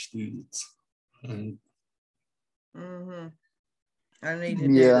college students. And I need to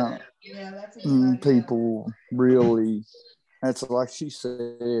do that. Yeah, that's a good idea. People really, that's like she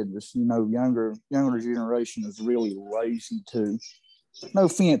said, this, younger generation is really lazy too. No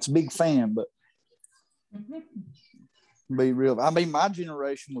offense, big fan, but be real. I mean, my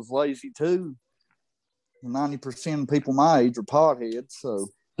generation was lazy too. 90% of people my age are potheads, so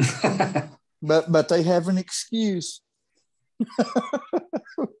but they have an excuse.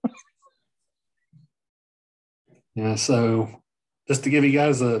 Yeah, so just to give you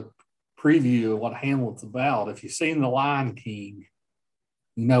guys a preview of what Hamlet's about, if you've seen The Lion King,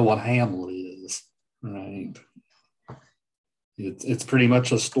 you know what Hamlet is, right? It's pretty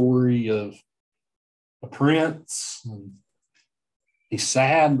much a story of a prince. And he's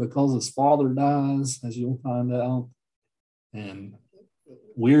sad because his father dies, as you'll find out. And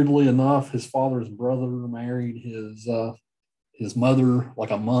weirdly enough, his father's brother married his mother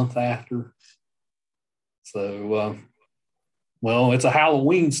like a month after. So, well, it's a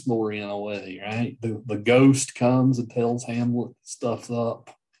Halloween story in a way, right? The ghost comes and tells Hamlet stuff's up,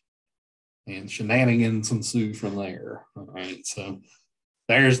 and shenanigans ensue from there. All right, so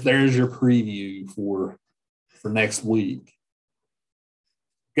there's your preview for next week.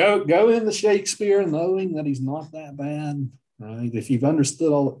 Go into Shakespeare knowing that he's not that bad, right? If you've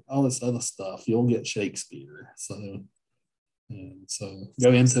understood all this other stuff, you'll get Shakespeare. So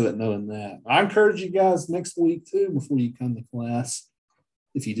go into it knowing that. I encourage you guys next week too, before you come to class,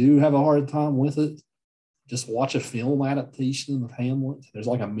 if you do have a hard time with it, just watch a film adaptation of Hamlet. There's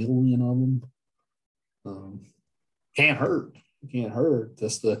like 1 million of them. Can't hurt. It can't hurt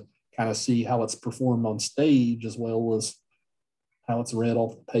just to kind of see how it's performed on stage as well as how it's read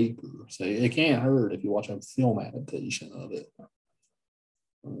off the paper. So it can't hurt if you watch a film adaptation of it.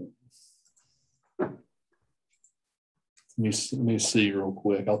 Let me see real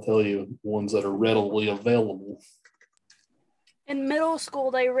quick. I'll tell you ones that are readily available. In middle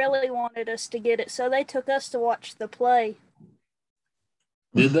school, they really wanted us to get it, so they took us to watch the play.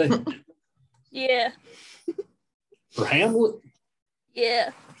 Did they? Yeah. For Hamlet?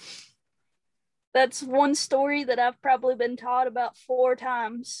 Yeah. That's one story that I've probably been taught about 4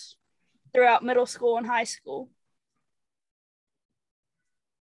 times throughout middle school and high school.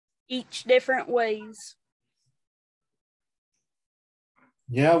 Each different ways.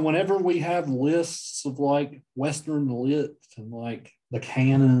 Yeah, whenever we have lists of like Western lit and like the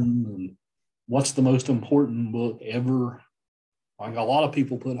canon and what's the most important book ever, like a lot of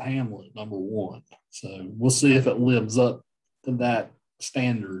people put Hamlet number 1. So we'll see if it lives up to that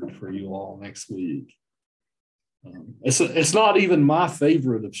standard for you all next week. It's not even my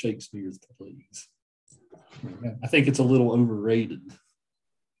favorite of Shakespeare's plays. I think it's a little overrated,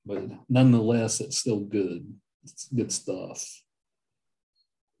 but nonetheless, it's still good. It's good stuff.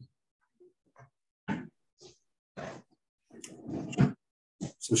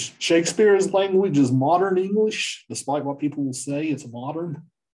 So Shakespeare's language is modern English, despite what people will say, it's modern.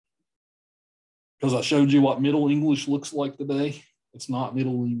 Because I showed you what Middle English looks like today. It's not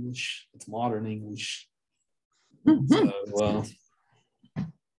Middle English, it's modern English. So,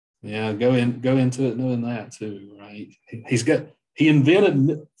 yeah, go into it knowing that too, right? He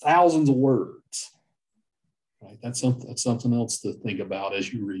invented thousands of words. Right? That's something else to think about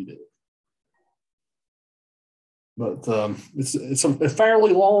as you read it. But it's a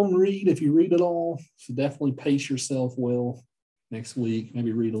fairly long read if you read it all. So definitely pace yourself well next week.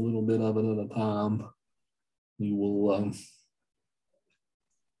 Maybe read a little bit of it at a time. You will,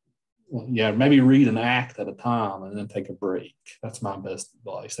 maybe read an act at a time and then take a break. That's my best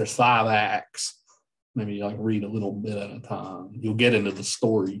advice. There's 5 acts. Maybe like read a little bit at a time. You'll get into the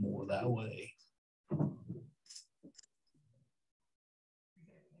story more that way.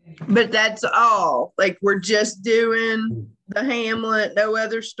 But that's all. Like we're just doing the Hamlet, no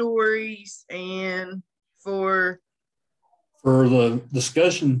other stories. And for the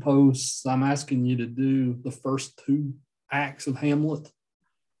discussion posts, I'm asking you to do the first 2 acts of Hamlet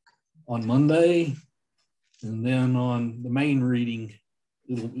on Monday, and then on the main reading,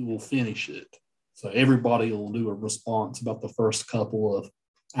 it will finish it. So everybody will do a response about the first couple of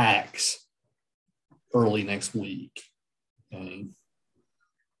acts early next week. Okay.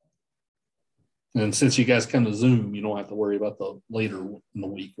 And since you guys come to Zoom, you don't have to worry about the later in the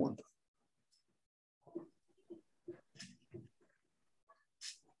week one.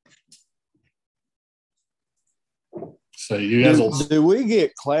 So you guys will. Do we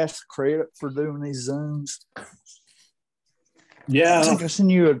get class credit for doing these Zooms? Yeah. I think I seen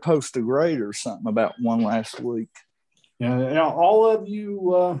you had posted a grade or something about one last week. Yeah, all of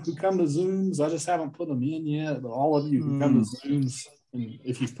you who come to Zooms, I just haven't put them in yet, but all of you who come to Zooms, and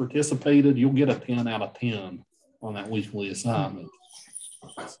if you've participated, you'll get a 10 out of 10 on that weekly assignment.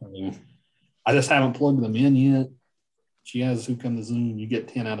 So I just haven't plugged them in yet. You guys who come to Zoom, you get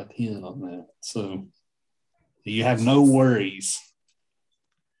 10 out of 10 on that. So you have no worries.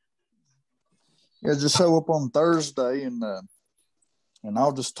 Yeah, just show up on Thursday and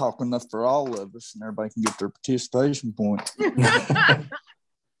I'll just talk enough for all of us and everybody can get their participation point.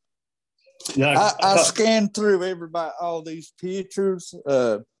 Yeah, I scanned through all these pictures,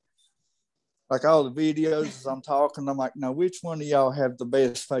 like all the videos as I'm talking. I'm like, now which one of y'all have the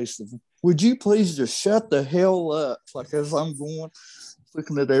best faces? Would you please just shut the hell up? Like as I'm going,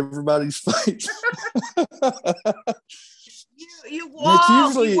 looking at everybody's face. you walk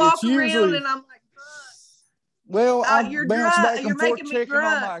around and I'm like, well, I you're bounce drunk. back You're and forth making me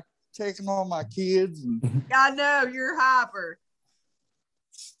drunk. checking on my kids. And I know you're hyper.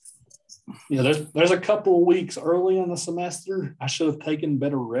 Yeah, there's a couple of weeks early in the semester. I should have taken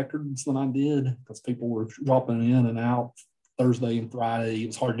better records than I did because people were dropping in and out Thursday and Friday. It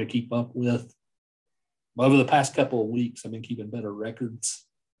was hard to keep up with. But over the past couple of weeks, I've been keeping better records.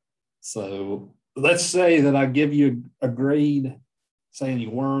 So let's say that I give you a grade saying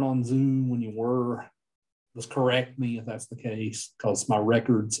you weren't on Zoom when you were. Just correct me if that's the case, because my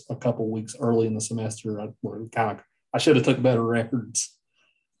records a couple of weeks early in the semester I should have took better records.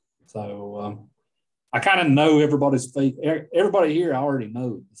 So I kind of know everybody's face. Everybody here I already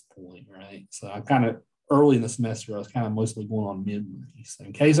know at this point, right? So I kind of early in the semester I was kind of mostly going on memory. So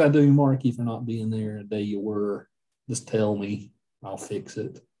in case I do mark you for not being there a day you were, just tell me. I'll fix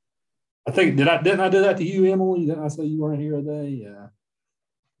it. I think didn't I do that to you, Emily? Didn't I say you weren't here a day? Yeah.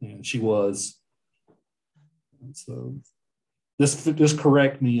 And she was. So just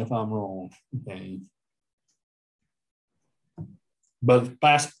correct me if I'm wrong. Okay. But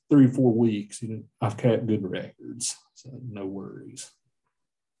past 3 or 4 weeks, I've kept good records, so no worries.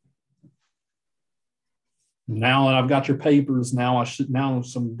 Now that I've got your papers, now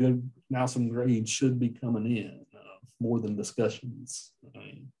some grades should be coming in, more than discussions.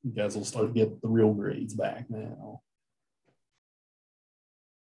 You guys will start to get the real grades back now.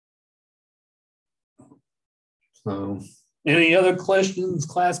 So, any other questions,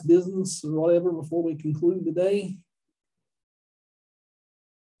 class business, or whatever before we conclude today?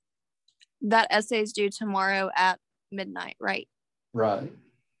 That essay is due tomorrow at midnight, right? Right.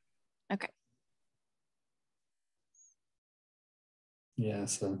 Okay. Yeah,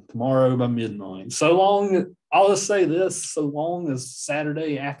 so tomorrow by midnight. I'll just say this, so long as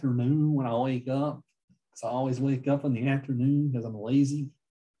Saturday afternoon when I wake up, because I always wake up in the afternoon because I'm lazy.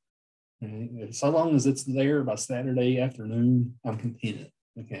 And so long as it's there by Saturday afternoon, I'm content.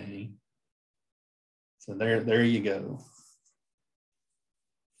 Okay. So there you go.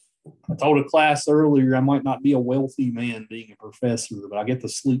 I told a class earlier I might not be a wealthy man being a professor, but I get to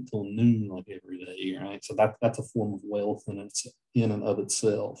sleep till noon like every day, right? So that's a form of wealth in and of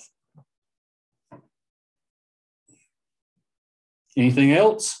itself. Anything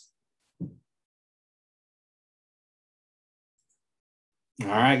else? All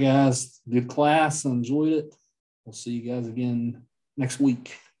right, guys. Good class. I enjoyed it. We'll see you guys again next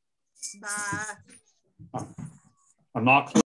week. Bye. I'm not